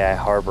have to say I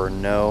harbor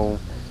no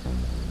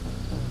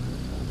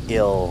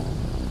ill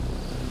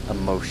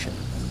emotion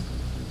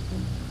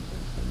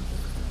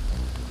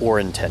or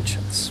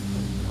intentions.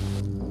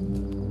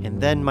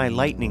 And then my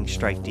lightning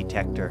strike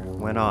detector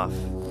went off.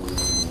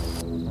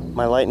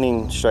 My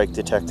lightning strike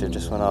detector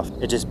just went off.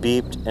 It just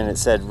beeped and it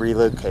said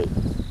relocate.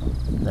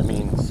 That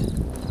means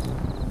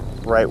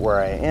right where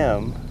I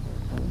am,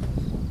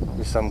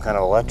 there's some kind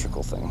of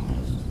electrical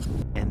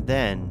thing. And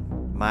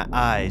then my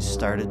eyes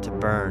started to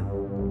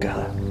burn.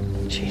 God,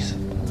 jeez,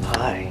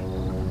 hi.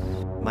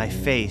 My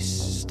face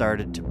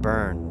started to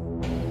burn.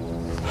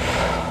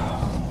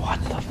 What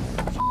the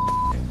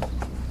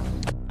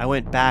I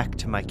went back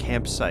to my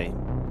campsite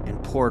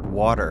and poured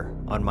water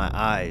on my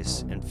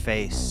eyes and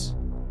face,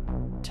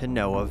 to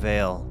no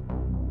avail.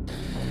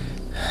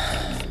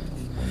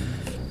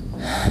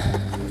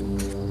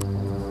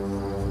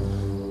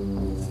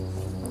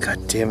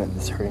 God damn it,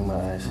 it's hurting my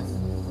eyes.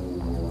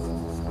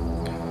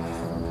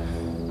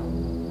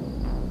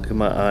 Look at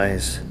my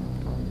eyes.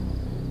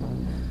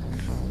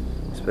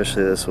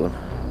 Especially this one.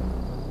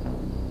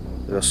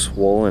 Look how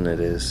swollen it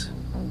is.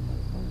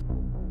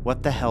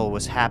 What the hell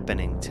was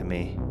happening to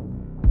me?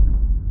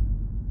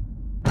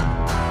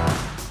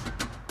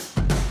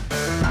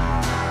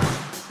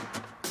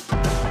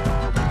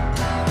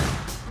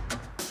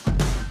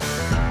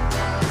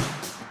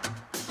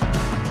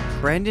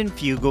 Brandon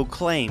Fugel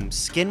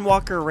claims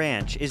Skinwalker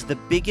Ranch is the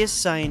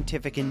biggest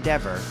scientific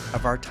endeavor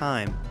of our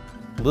time.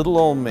 Little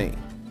old me,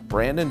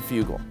 Brandon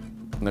Fugel,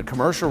 in the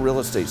commercial real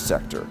estate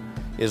sector,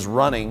 is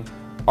running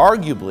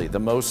arguably the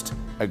most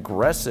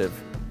aggressive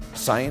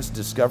science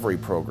discovery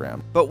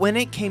program. But when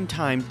it came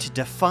time to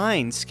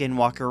define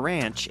Skinwalker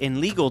Ranch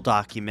in legal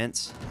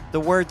documents, the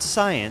word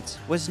science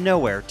was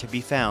nowhere to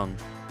be found.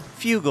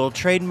 Fugel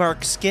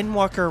trademarked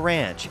Skinwalker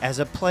Ranch as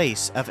a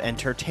place of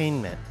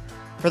entertainment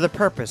for the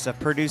purpose of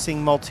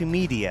producing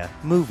multimedia,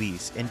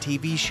 movies, and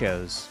TV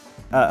shows.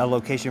 A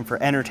location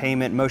for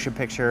entertainment, motion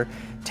picture,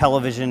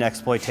 television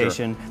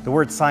exploitation. Sure. The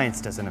word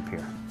science doesn't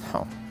appear.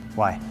 Oh.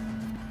 Why?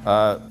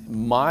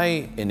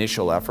 My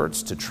initial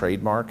efforts to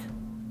trademark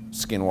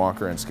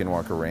Skinwalker and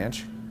Skinwalker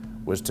Ranch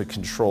was to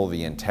control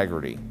the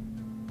integrity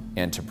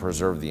and to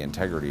preserve the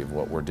integrity of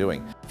what we're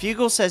doing.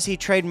 Fugel says he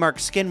trademarked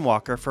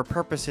Skinwalker for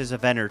purposes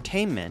of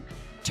entertainment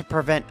to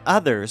prevent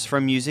others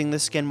from using the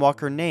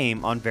Skinwalker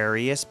name on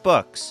various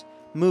books,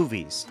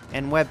 movies,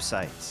 and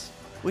websites,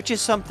 which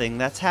is something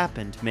that's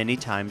happened many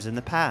times in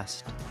the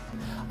past.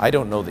 I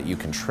don't know that you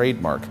can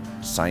trademark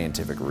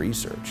scientific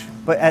research.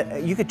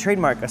 But you could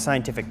trademark a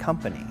scientific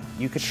company.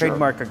 You could Sure.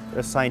 trademark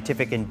a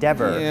scientific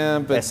endeavor, Yeah,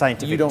 but a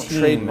scientific you don't team,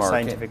 trademark a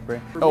scientific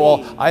brand. Oh,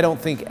 well, I don't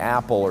think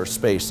Apple or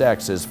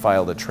SpaceX has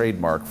filed a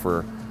trademark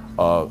for,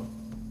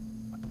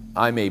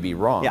 I may be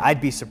wrong. Yeah,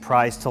 I'd be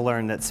surprised to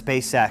learn that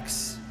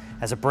SpaceX,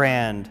 as a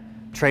brand,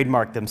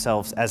 trademarked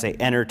themselves as a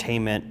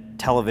entertainment,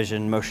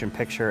 television, motion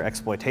picture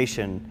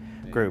exploitation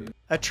group.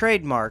 A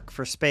trademark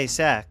for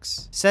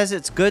SpaceX says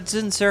its goods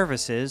and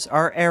services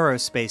are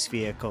aerospace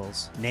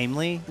vehicles,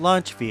 namely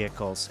launch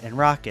vehicles and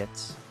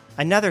rockets.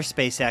 Another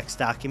SpaceX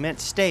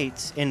document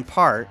states, in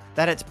part,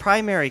 that its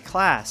primary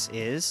class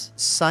is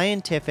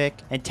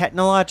scientific and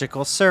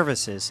technological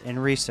services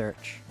and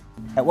research.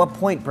 At what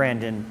point,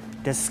 Brandon,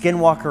 does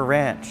Skinwalker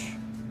Ranch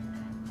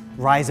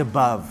rise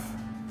above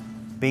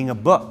being a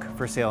book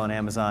for sale on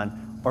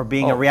Amazon or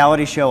being a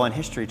reality show on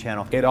History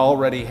Channel? It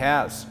already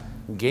has.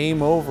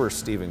 Game over,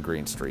 Stephen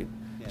Greenstreet.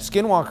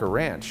 Skinwalker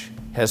Ranch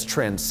has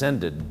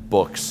transcended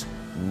books,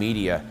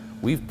 media.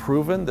 We've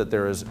proven that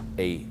there is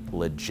a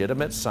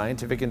legitimate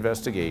scientific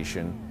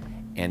investigation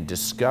and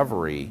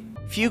discovery.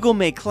 Fugel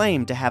may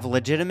claim to have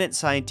legitimate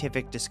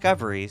scientific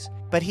discoveries,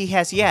 but he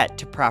has yet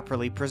to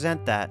properly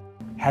present that.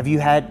 Have you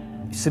had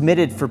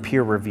submitted for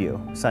peer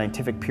review,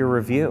 scientific peer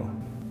review?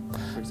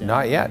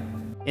 Not yet.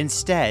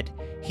 Instead,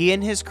 he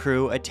and his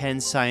crew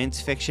attend science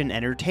fiction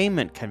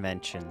entertainment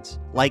conventions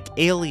like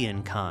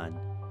Alien Con,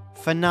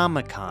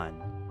 Phenomicon,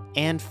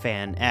 and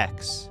Fan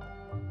X.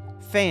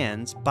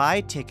 Fans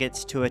buy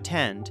tickets to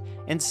attend,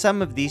 and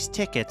some of these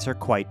tickets are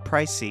quite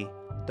pricey.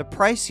 The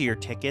pricier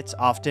tickets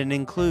often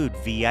include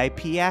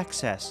VIP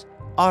access,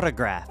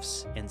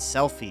 autographs, and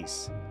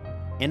selfies.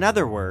 In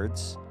other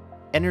words,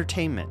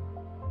 entertainment.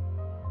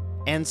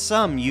 And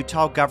some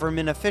Utah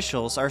government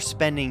officials are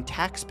spending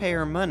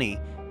taxpayer money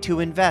to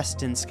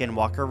invest in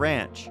Skinwalker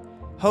Ranch,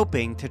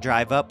 hoping to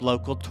drive up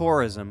local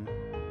tourism.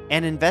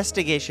 An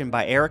investigation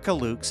by Erica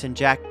Lukes and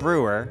Jack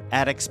Brewer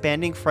at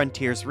Expanding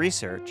Frontiers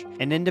Research,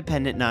 an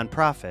independent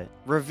nonprofit,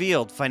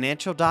 revealed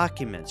financial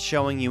documents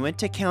showing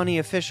Uinta County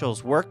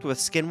officials worked with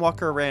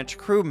Skinwalker Ranch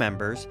crew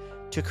members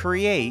to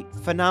create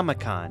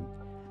Phenomicon,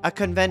 a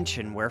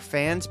convention where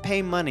fans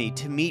pay money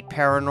to meet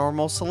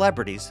paranormal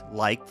celebrities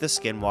like the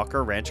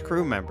Skinwalker Ranch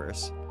crew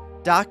members.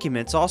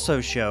 Documents also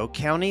show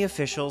county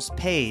officials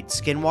paid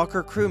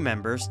Skinwalker crew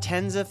members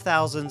tens of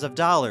thousands of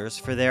dollars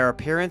for their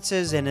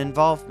appearances and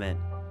involvement.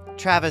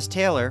 Travis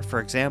Taylor, for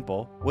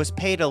example, was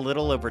paid a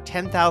little over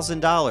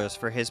 $10,000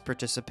 for his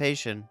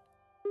participation.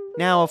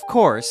 Now, of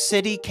course,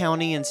 city,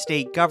 county, and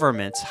state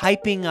governments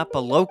hyping up a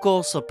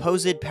local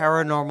supposed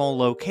paranormal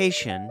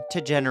location to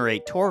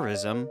generate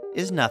tourism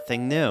is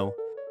nothing new.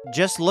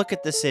 Just look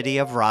at the city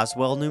of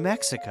Roswell, New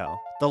Mexico,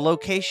 the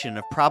location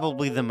of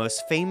probably the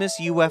most famous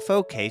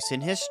UFO case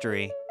in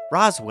history.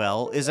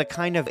 Roswell is a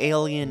kind of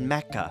alien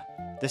mecca.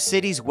 The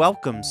city's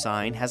welcome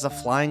sign has a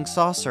flying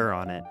saucer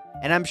on it,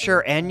 and I'm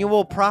sure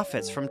annual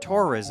profits from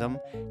tourism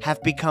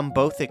have become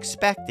both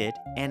expected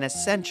and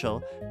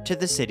essential to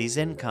the city's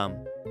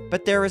income.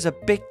 But there is a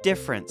big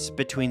difference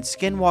between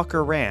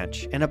Skinwalker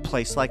Ranch and a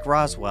place like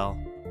Roswell.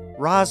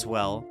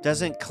 Roswell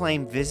doesn't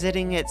claim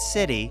visiting its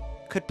city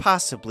could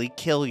possibly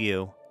kill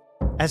you.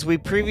 As we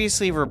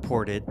previously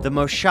reported, the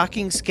most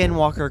shocking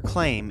Skinwalker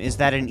claim is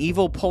that an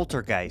evil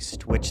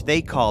poltergeist, which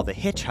they call the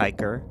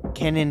hitchhiker,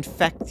 can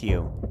infect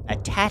you,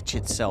 attach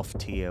itself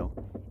to you,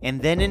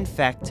 and then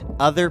infect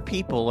other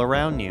people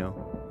around you.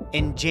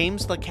 In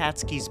James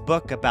Lakatsky's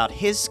book about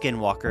his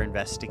Skinwalker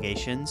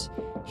investigations,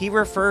 he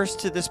refers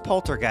to this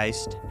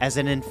poltergeist as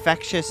an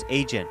infectious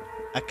agent,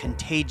 a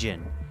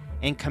contagion,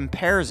 and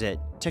compares it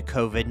to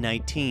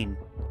COVID-19.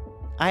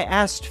 I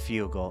asked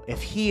Fugel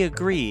if he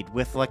agreed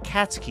with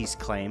Lakatsky's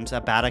claims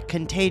about a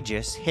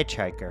contagious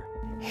hitchhiker.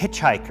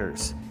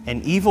 Hitchhikers,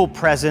 an evil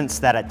presence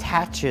that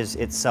attaches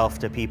itself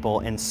to people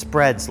and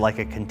spreads like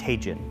a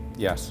contagion.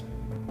 Yes.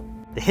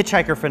 The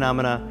hitchhiker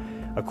phenomena,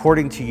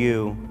 according to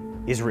you,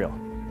 is real.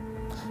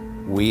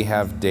 We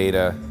have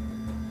data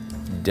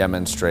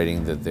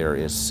demonstrating that there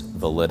is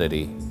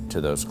validity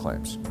to those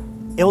claims.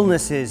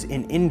 Illnesses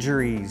and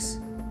injuries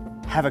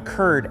have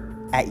occurred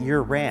at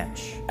your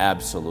ranch.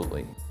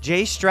 Absolutely.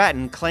 Jay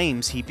Stratton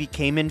claims he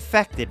became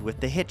infected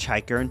with the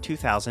hitchhiker in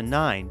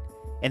 2009,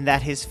 and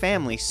that his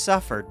family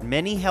suffered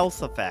many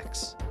health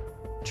effects.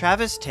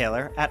 Travis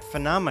Taylor at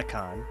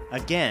Phenomicon,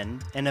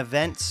 again an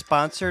event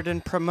sponsored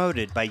and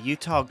promoted by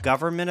Utah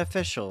government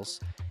officials,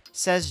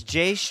 says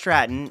Jay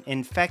Stratton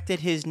infected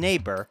his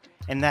neighbor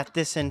and that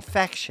this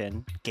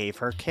infection gave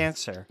her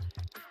cancer.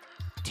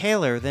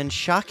 Taylor then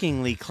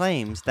shockingly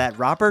claims that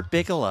Robert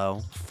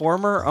Bigelow,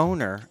 former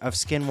owner of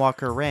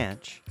Skinwalker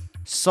Ranch,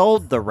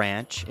 sold the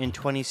ranch in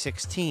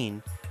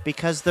 2016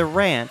 because the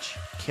ranch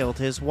killed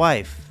his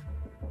wife.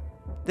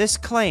 This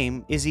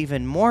claim is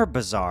even more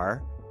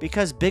bizarre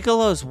because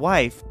Bigelow's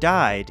wife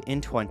died in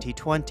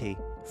 2020,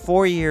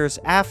 4 years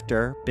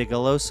after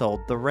Bigelow sold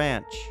the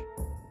ranch.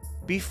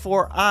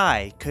 Before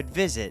I could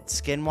visit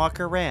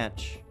Skinwalker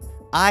Ranch,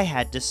 I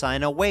had to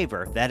sign a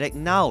waiver that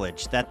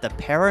acknowledged that the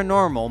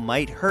paranormal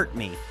might hurt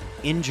me,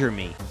 injure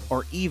me,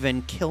 or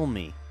even kill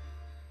me.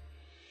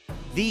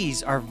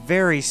 These are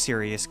very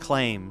serious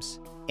claims,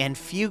 and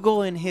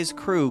Fugel and his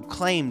crew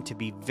claim to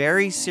be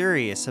very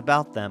serious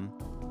about them.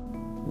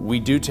 We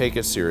do take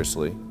it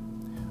seriously.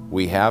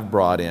 We have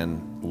brought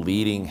in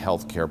leading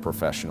healthcare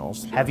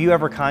professionals. Have you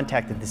ever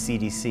contacted the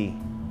CDC?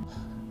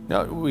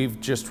 No, we've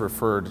just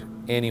referred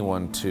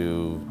anyone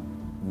to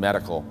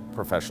medical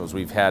professionals.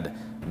 We've had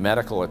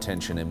medical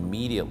attention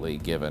immediately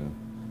given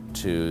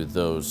to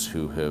those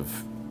who have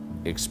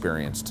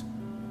experienced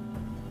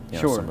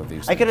some of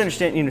these things. I can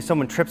understand,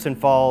 someone trips and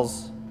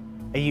falls,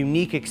 a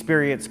unique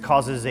experience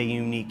causes a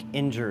unique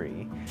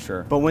injury.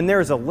 Sure. But when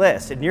there's a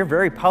list, and you're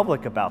very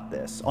public about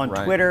this on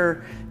Right.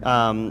 Twitter,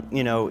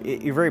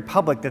 you're very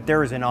public that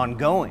there is an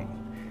ongoing,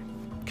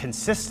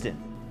 consistent,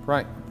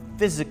 right,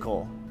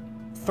 physical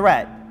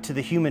threat to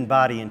the human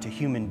body and to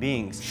human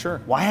beings.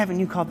 Sure. Why haven't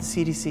you called the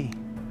CDC?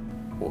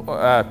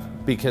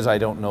 Because I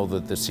don't know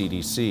that the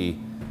CDC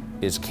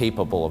is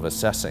capable of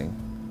assessing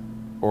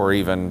or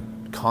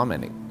even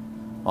commenting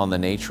on the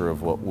nature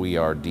of what we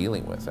are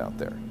dealing with out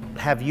there.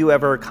 Have you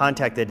ever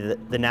contacted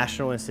the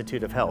National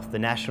Institute of Health, the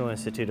National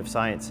Institute of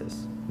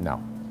Sciences?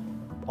 No.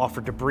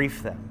 Offered to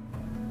brief them?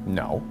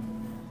 No.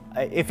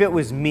 If it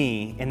was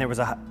me and there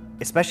was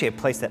especially a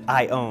place that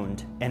I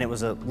owned and it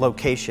was a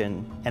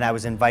location and I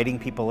was inviting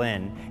people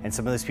in and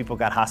some of those people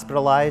got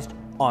hospitalized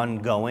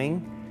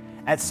ongoing,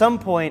 at some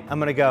point I'm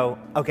gonna go,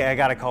 okay, I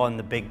gotta call in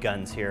the big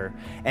guns here.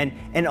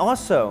 And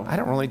also, I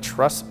don't really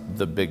trust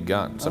the big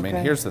guns. Okay. I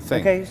mean, here's the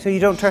thing. Okay, so you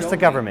don't trust the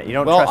government. You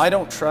don't Well, trust. I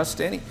don't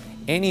trust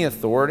any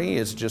authority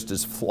is just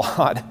as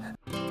flawed.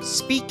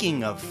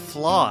 Speaking of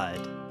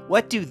flawed,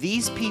 what do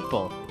these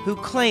people who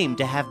claim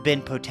to have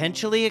been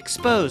potentially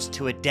exposed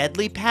to a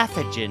deadly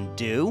pathogen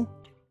do?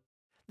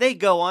 They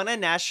go on a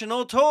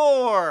national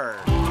tour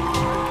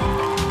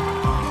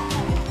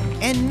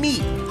and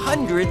meet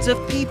hundreds of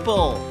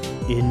people.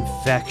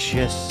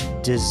 Infectious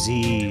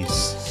disease.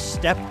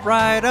 Step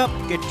right up,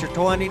 get your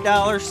 $20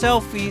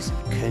 selfies.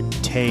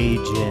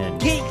 Contagion.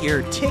 Get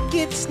your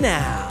tickets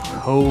now.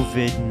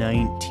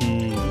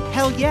 COVID-19.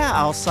 Hell yeah,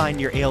 I'll sign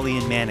your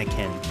alien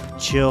mannequin.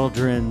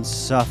 Children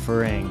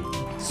suffering.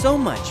 So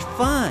much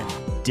fun.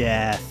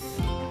 Death.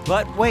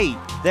 But wait,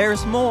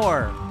 there's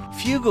more.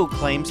 Fugel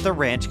claims the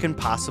ranch can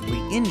possibly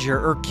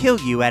injure or kill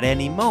you at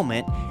any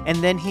moment, and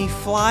then he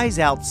flies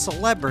out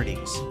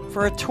celebrities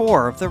for a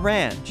tour of the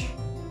ranch,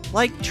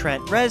 like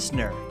Trent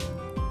Reznor,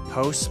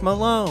 Post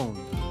Malone,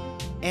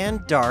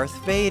 and Darth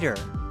Vader.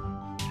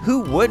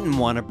 Who wouldn't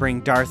want to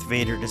bring Darth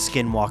Vader to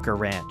Skinwalker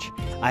Ranch?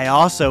 I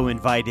also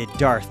invited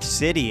Darth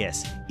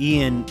Sidious,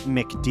 Ian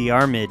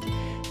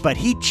McDiarmid, but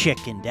he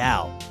chickened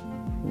out.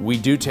 We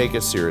do take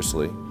it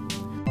seriously.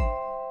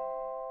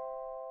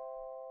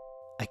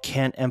 I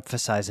can't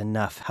emphasize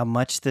enough how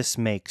much this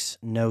makes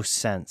no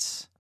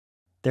sense.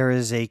 There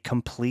is a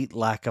complete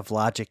lack of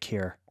logic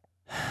here.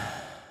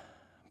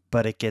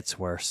 But it gets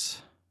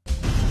worse.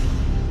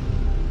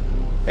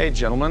 Hey,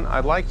 gentlemen,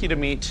 I'd like you to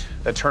meet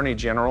Attorney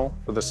General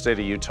for the state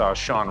of Utah,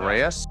 Sean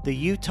Reyes. The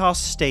Utah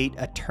State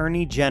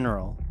Attorney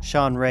General,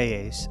 Sean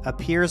Reyes,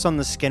 appears on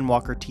the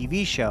Skinwalker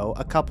TV show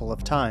a couple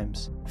of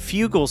times.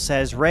 Fugel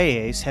says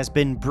Reyes has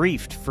been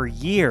briefed for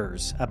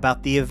years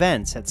about the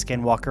events at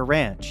Skinwalker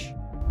Ranch.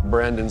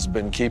 Brandon's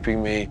been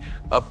keeping me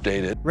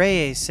updated.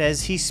 Reyes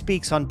says he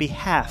speaks on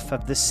behalf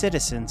of the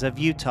citizens of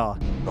Utah.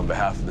 On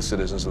behalf of the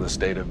citizens of the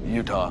state of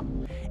Utah.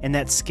 And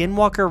that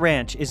Skinwalker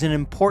Ranch is an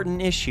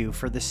important issue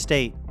for the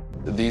state.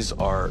 These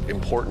are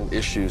important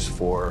issues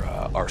for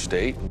our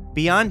state.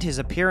 Beyond his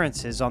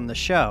appearances on the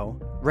show,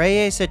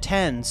 Reyes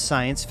attends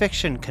science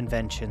fiction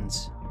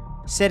conventions,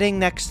 sitting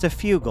next to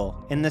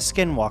Fugel in the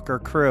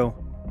Skinwalker crew.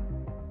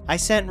 I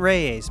sent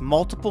Reyes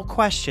multiple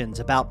questions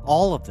about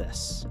all of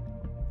this,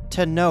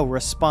 to no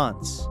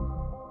response.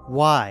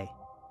 Why?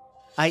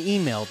 I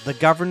emailed the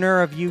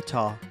governor of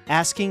Utah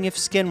asking if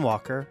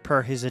Skinwalker,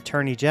 per his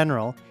attorney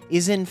general,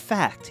 is in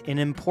fact an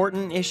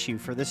important issue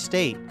for the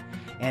state,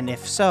 and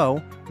if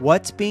so,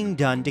 what's being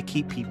done to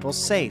keep people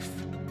safe?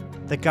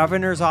 The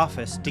governor's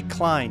office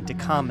declined to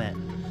comment.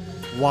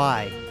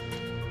 Why?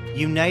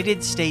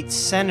 United States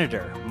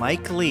Senator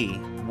Mike Lee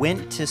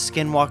went to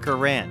Skinwalker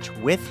Ranch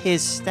with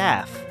his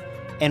staff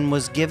and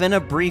was given a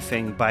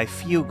briefing by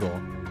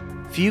Fugel.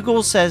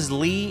 Fugel says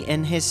Lee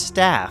and his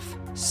staff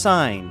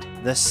signed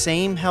the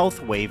same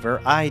health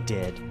waiver I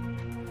did.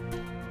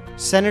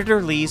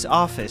 Senator Lee's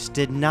office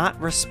did not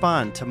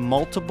respond to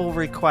multiple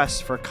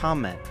requests for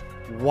comment.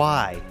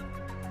 Why?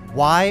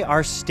 Why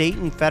are state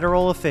and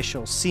federal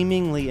officials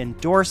seemingly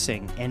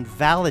endorsing and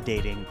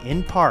validating,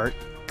 in part,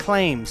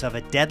 claims of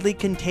a deadly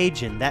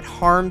contagion that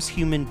harms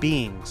human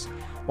beings,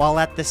 while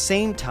at the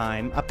same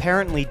time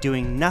apparently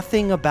doing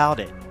nothing about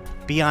it,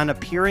 beyond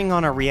appearing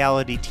on a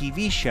reality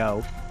TV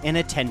show and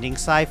attending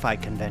sci-fi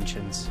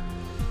conventions?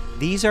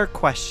 These are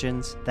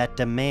questions that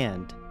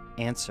demand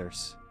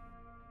answers.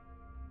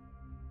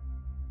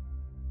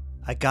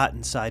 I got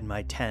inside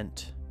my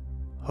tent,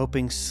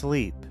 hoping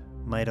sleep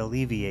might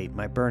alleviate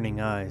my burning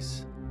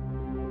eyes.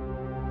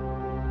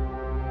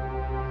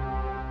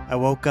 I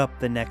woke up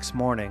the next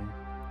morning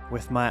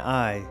with my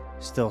eye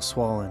still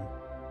swollen.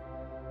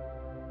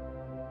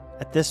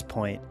 At this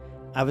point,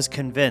 I was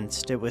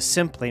convinced it was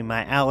simply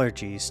my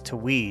allergies to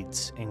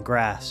weeds and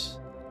grass.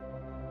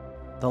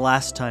 The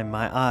last time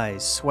my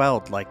eyes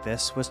swelled like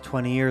this was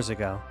 20 years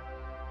ago,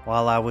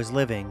 while I was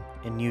living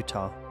in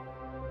Utah.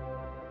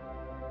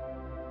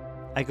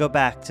 I go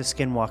back to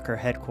Skinwalker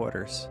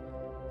headquarters,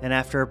 and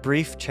after a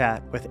brief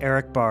chat with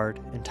Eric Bard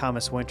and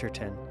Thomas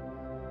Winterton,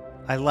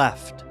 I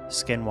left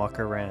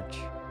Skinwalker Ranch.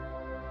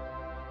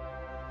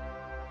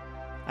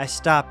 I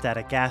stopped at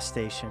a gas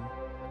station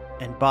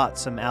and bought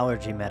some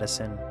allergy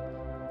medicine,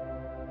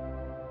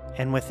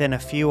 and within a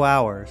few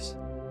hours,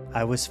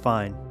 I was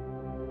fine.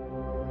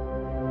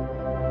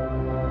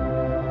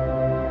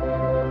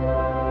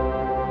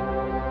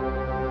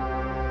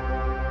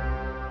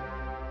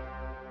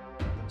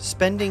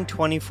 Spending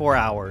 24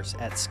 hours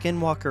at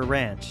Skinwalker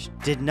Ranch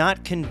did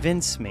not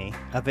convince me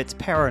of its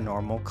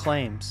paranormal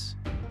claims.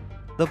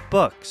 The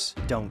books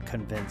don't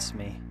convince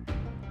me.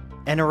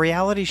 And a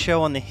reality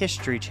show on the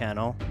History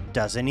Channel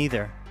doesn't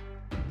either.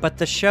 But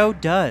the show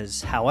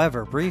does,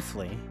 however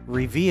briefly,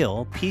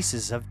 reveal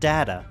pieces of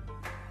data.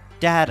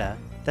 Data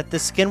that the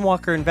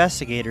Skinwalker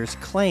investigators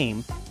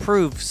claim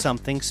proves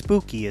something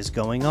spooky is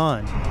going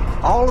on.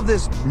 All of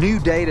this new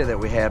data that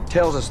we have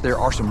tells us there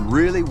are some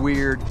really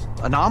weird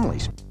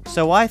anomalies.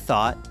 So I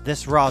thought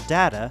this raw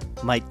data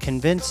might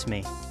convince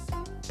me.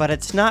 But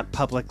it's not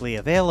publicly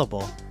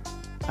available.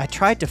 I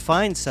tried to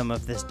find some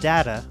of this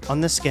data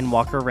on the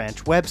Skinwalker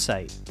Ranch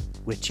website,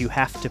 which you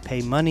have to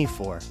pay money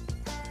for,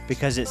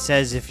 because it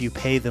says if you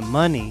pay the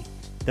money,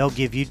 they'll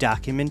give you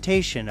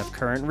documentation of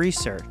current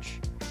research.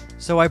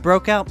 So I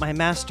broke out my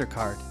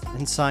MasterCard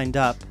and signed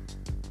up,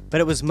 but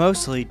it was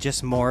mostly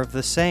just more of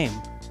the same.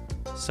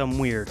 Some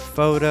weird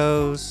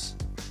photos,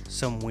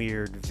 some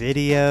weird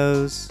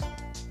videos,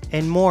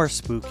 and more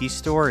spooky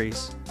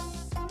stories.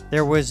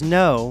 There was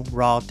no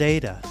raw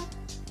data.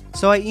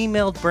 So I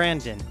emailed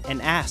Brandon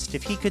and asked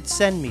if he could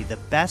send me the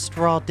best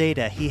raw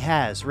data he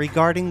has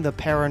regarding the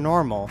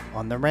paranormal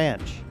on the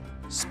ranch.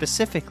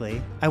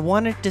 Specifically, I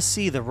wanted to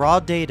see the raw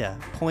data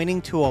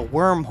pointing to a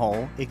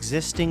wormhole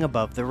existing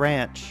above the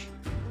ranch.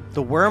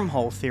 The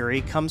wormhole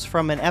theory comes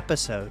from an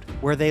episode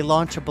where they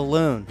launch a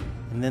balloon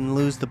and then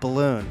lose the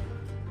balloon,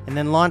 and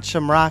then launch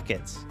some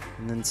rockets,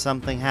 and then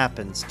something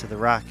happens to the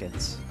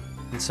rockets.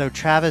 And so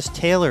Travis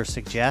Taylor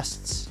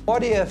suggests,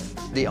 what if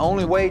the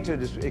only way to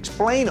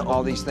explain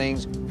all these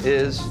things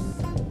is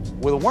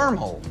with a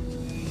wormhole?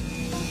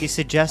 He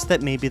suggests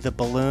that maybe the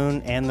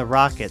balloon and the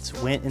rockets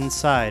went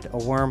inside a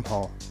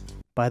wormhole.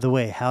 By the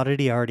way, how did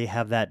he already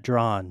have that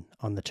drawn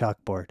on the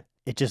chalkboard?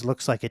 It just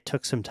looks like it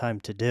took some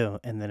time to do,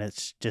 and then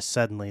it's just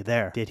suddenly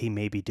there. Did he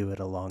maybe do it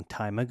a long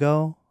time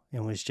ago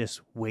and was just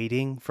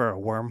waiting for a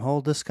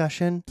wormhole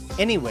discussion?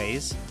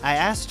 Anyways, I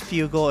asked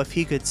Fugel if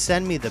he could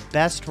send me the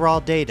best raw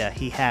data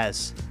he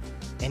has,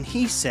 and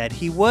he said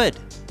he would.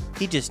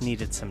 He just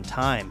needed some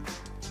time.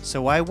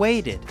 So I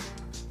waited,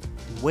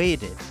 and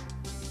waited,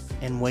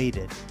 and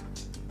waited.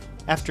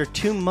 After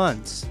 2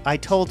 months, I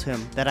told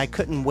him that I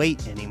couldn't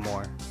wait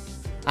anymore.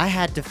 I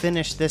had to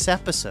finish this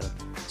episode,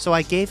 so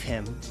I gave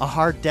him a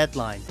hard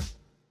deadline.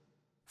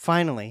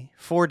 Finally,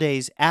 4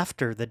 days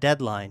after the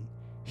deadline,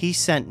 he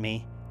sent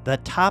me the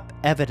top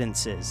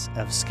evidences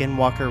of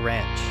Skinwalker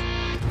Ranch.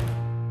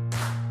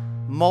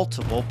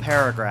 Multiple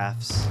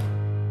paragraphs.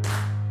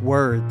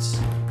 Words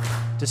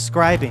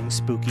describing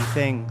spooky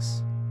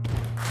things.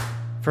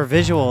 For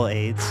visual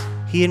aids,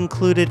 he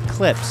included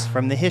clips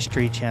from the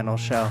History Channel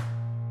show.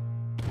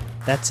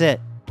 That's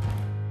it.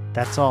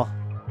 That's all.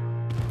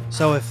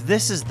 So if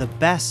this is the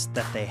best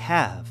that they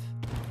have,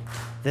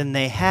 then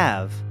they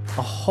have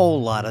a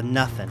whole lot of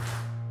nothing.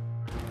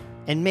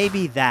 And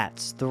maybe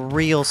that's the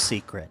real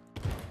secret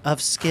of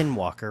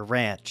Skinwalker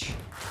Ranch.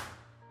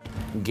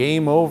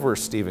 Game over,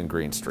 Stephen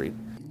Greenstreet.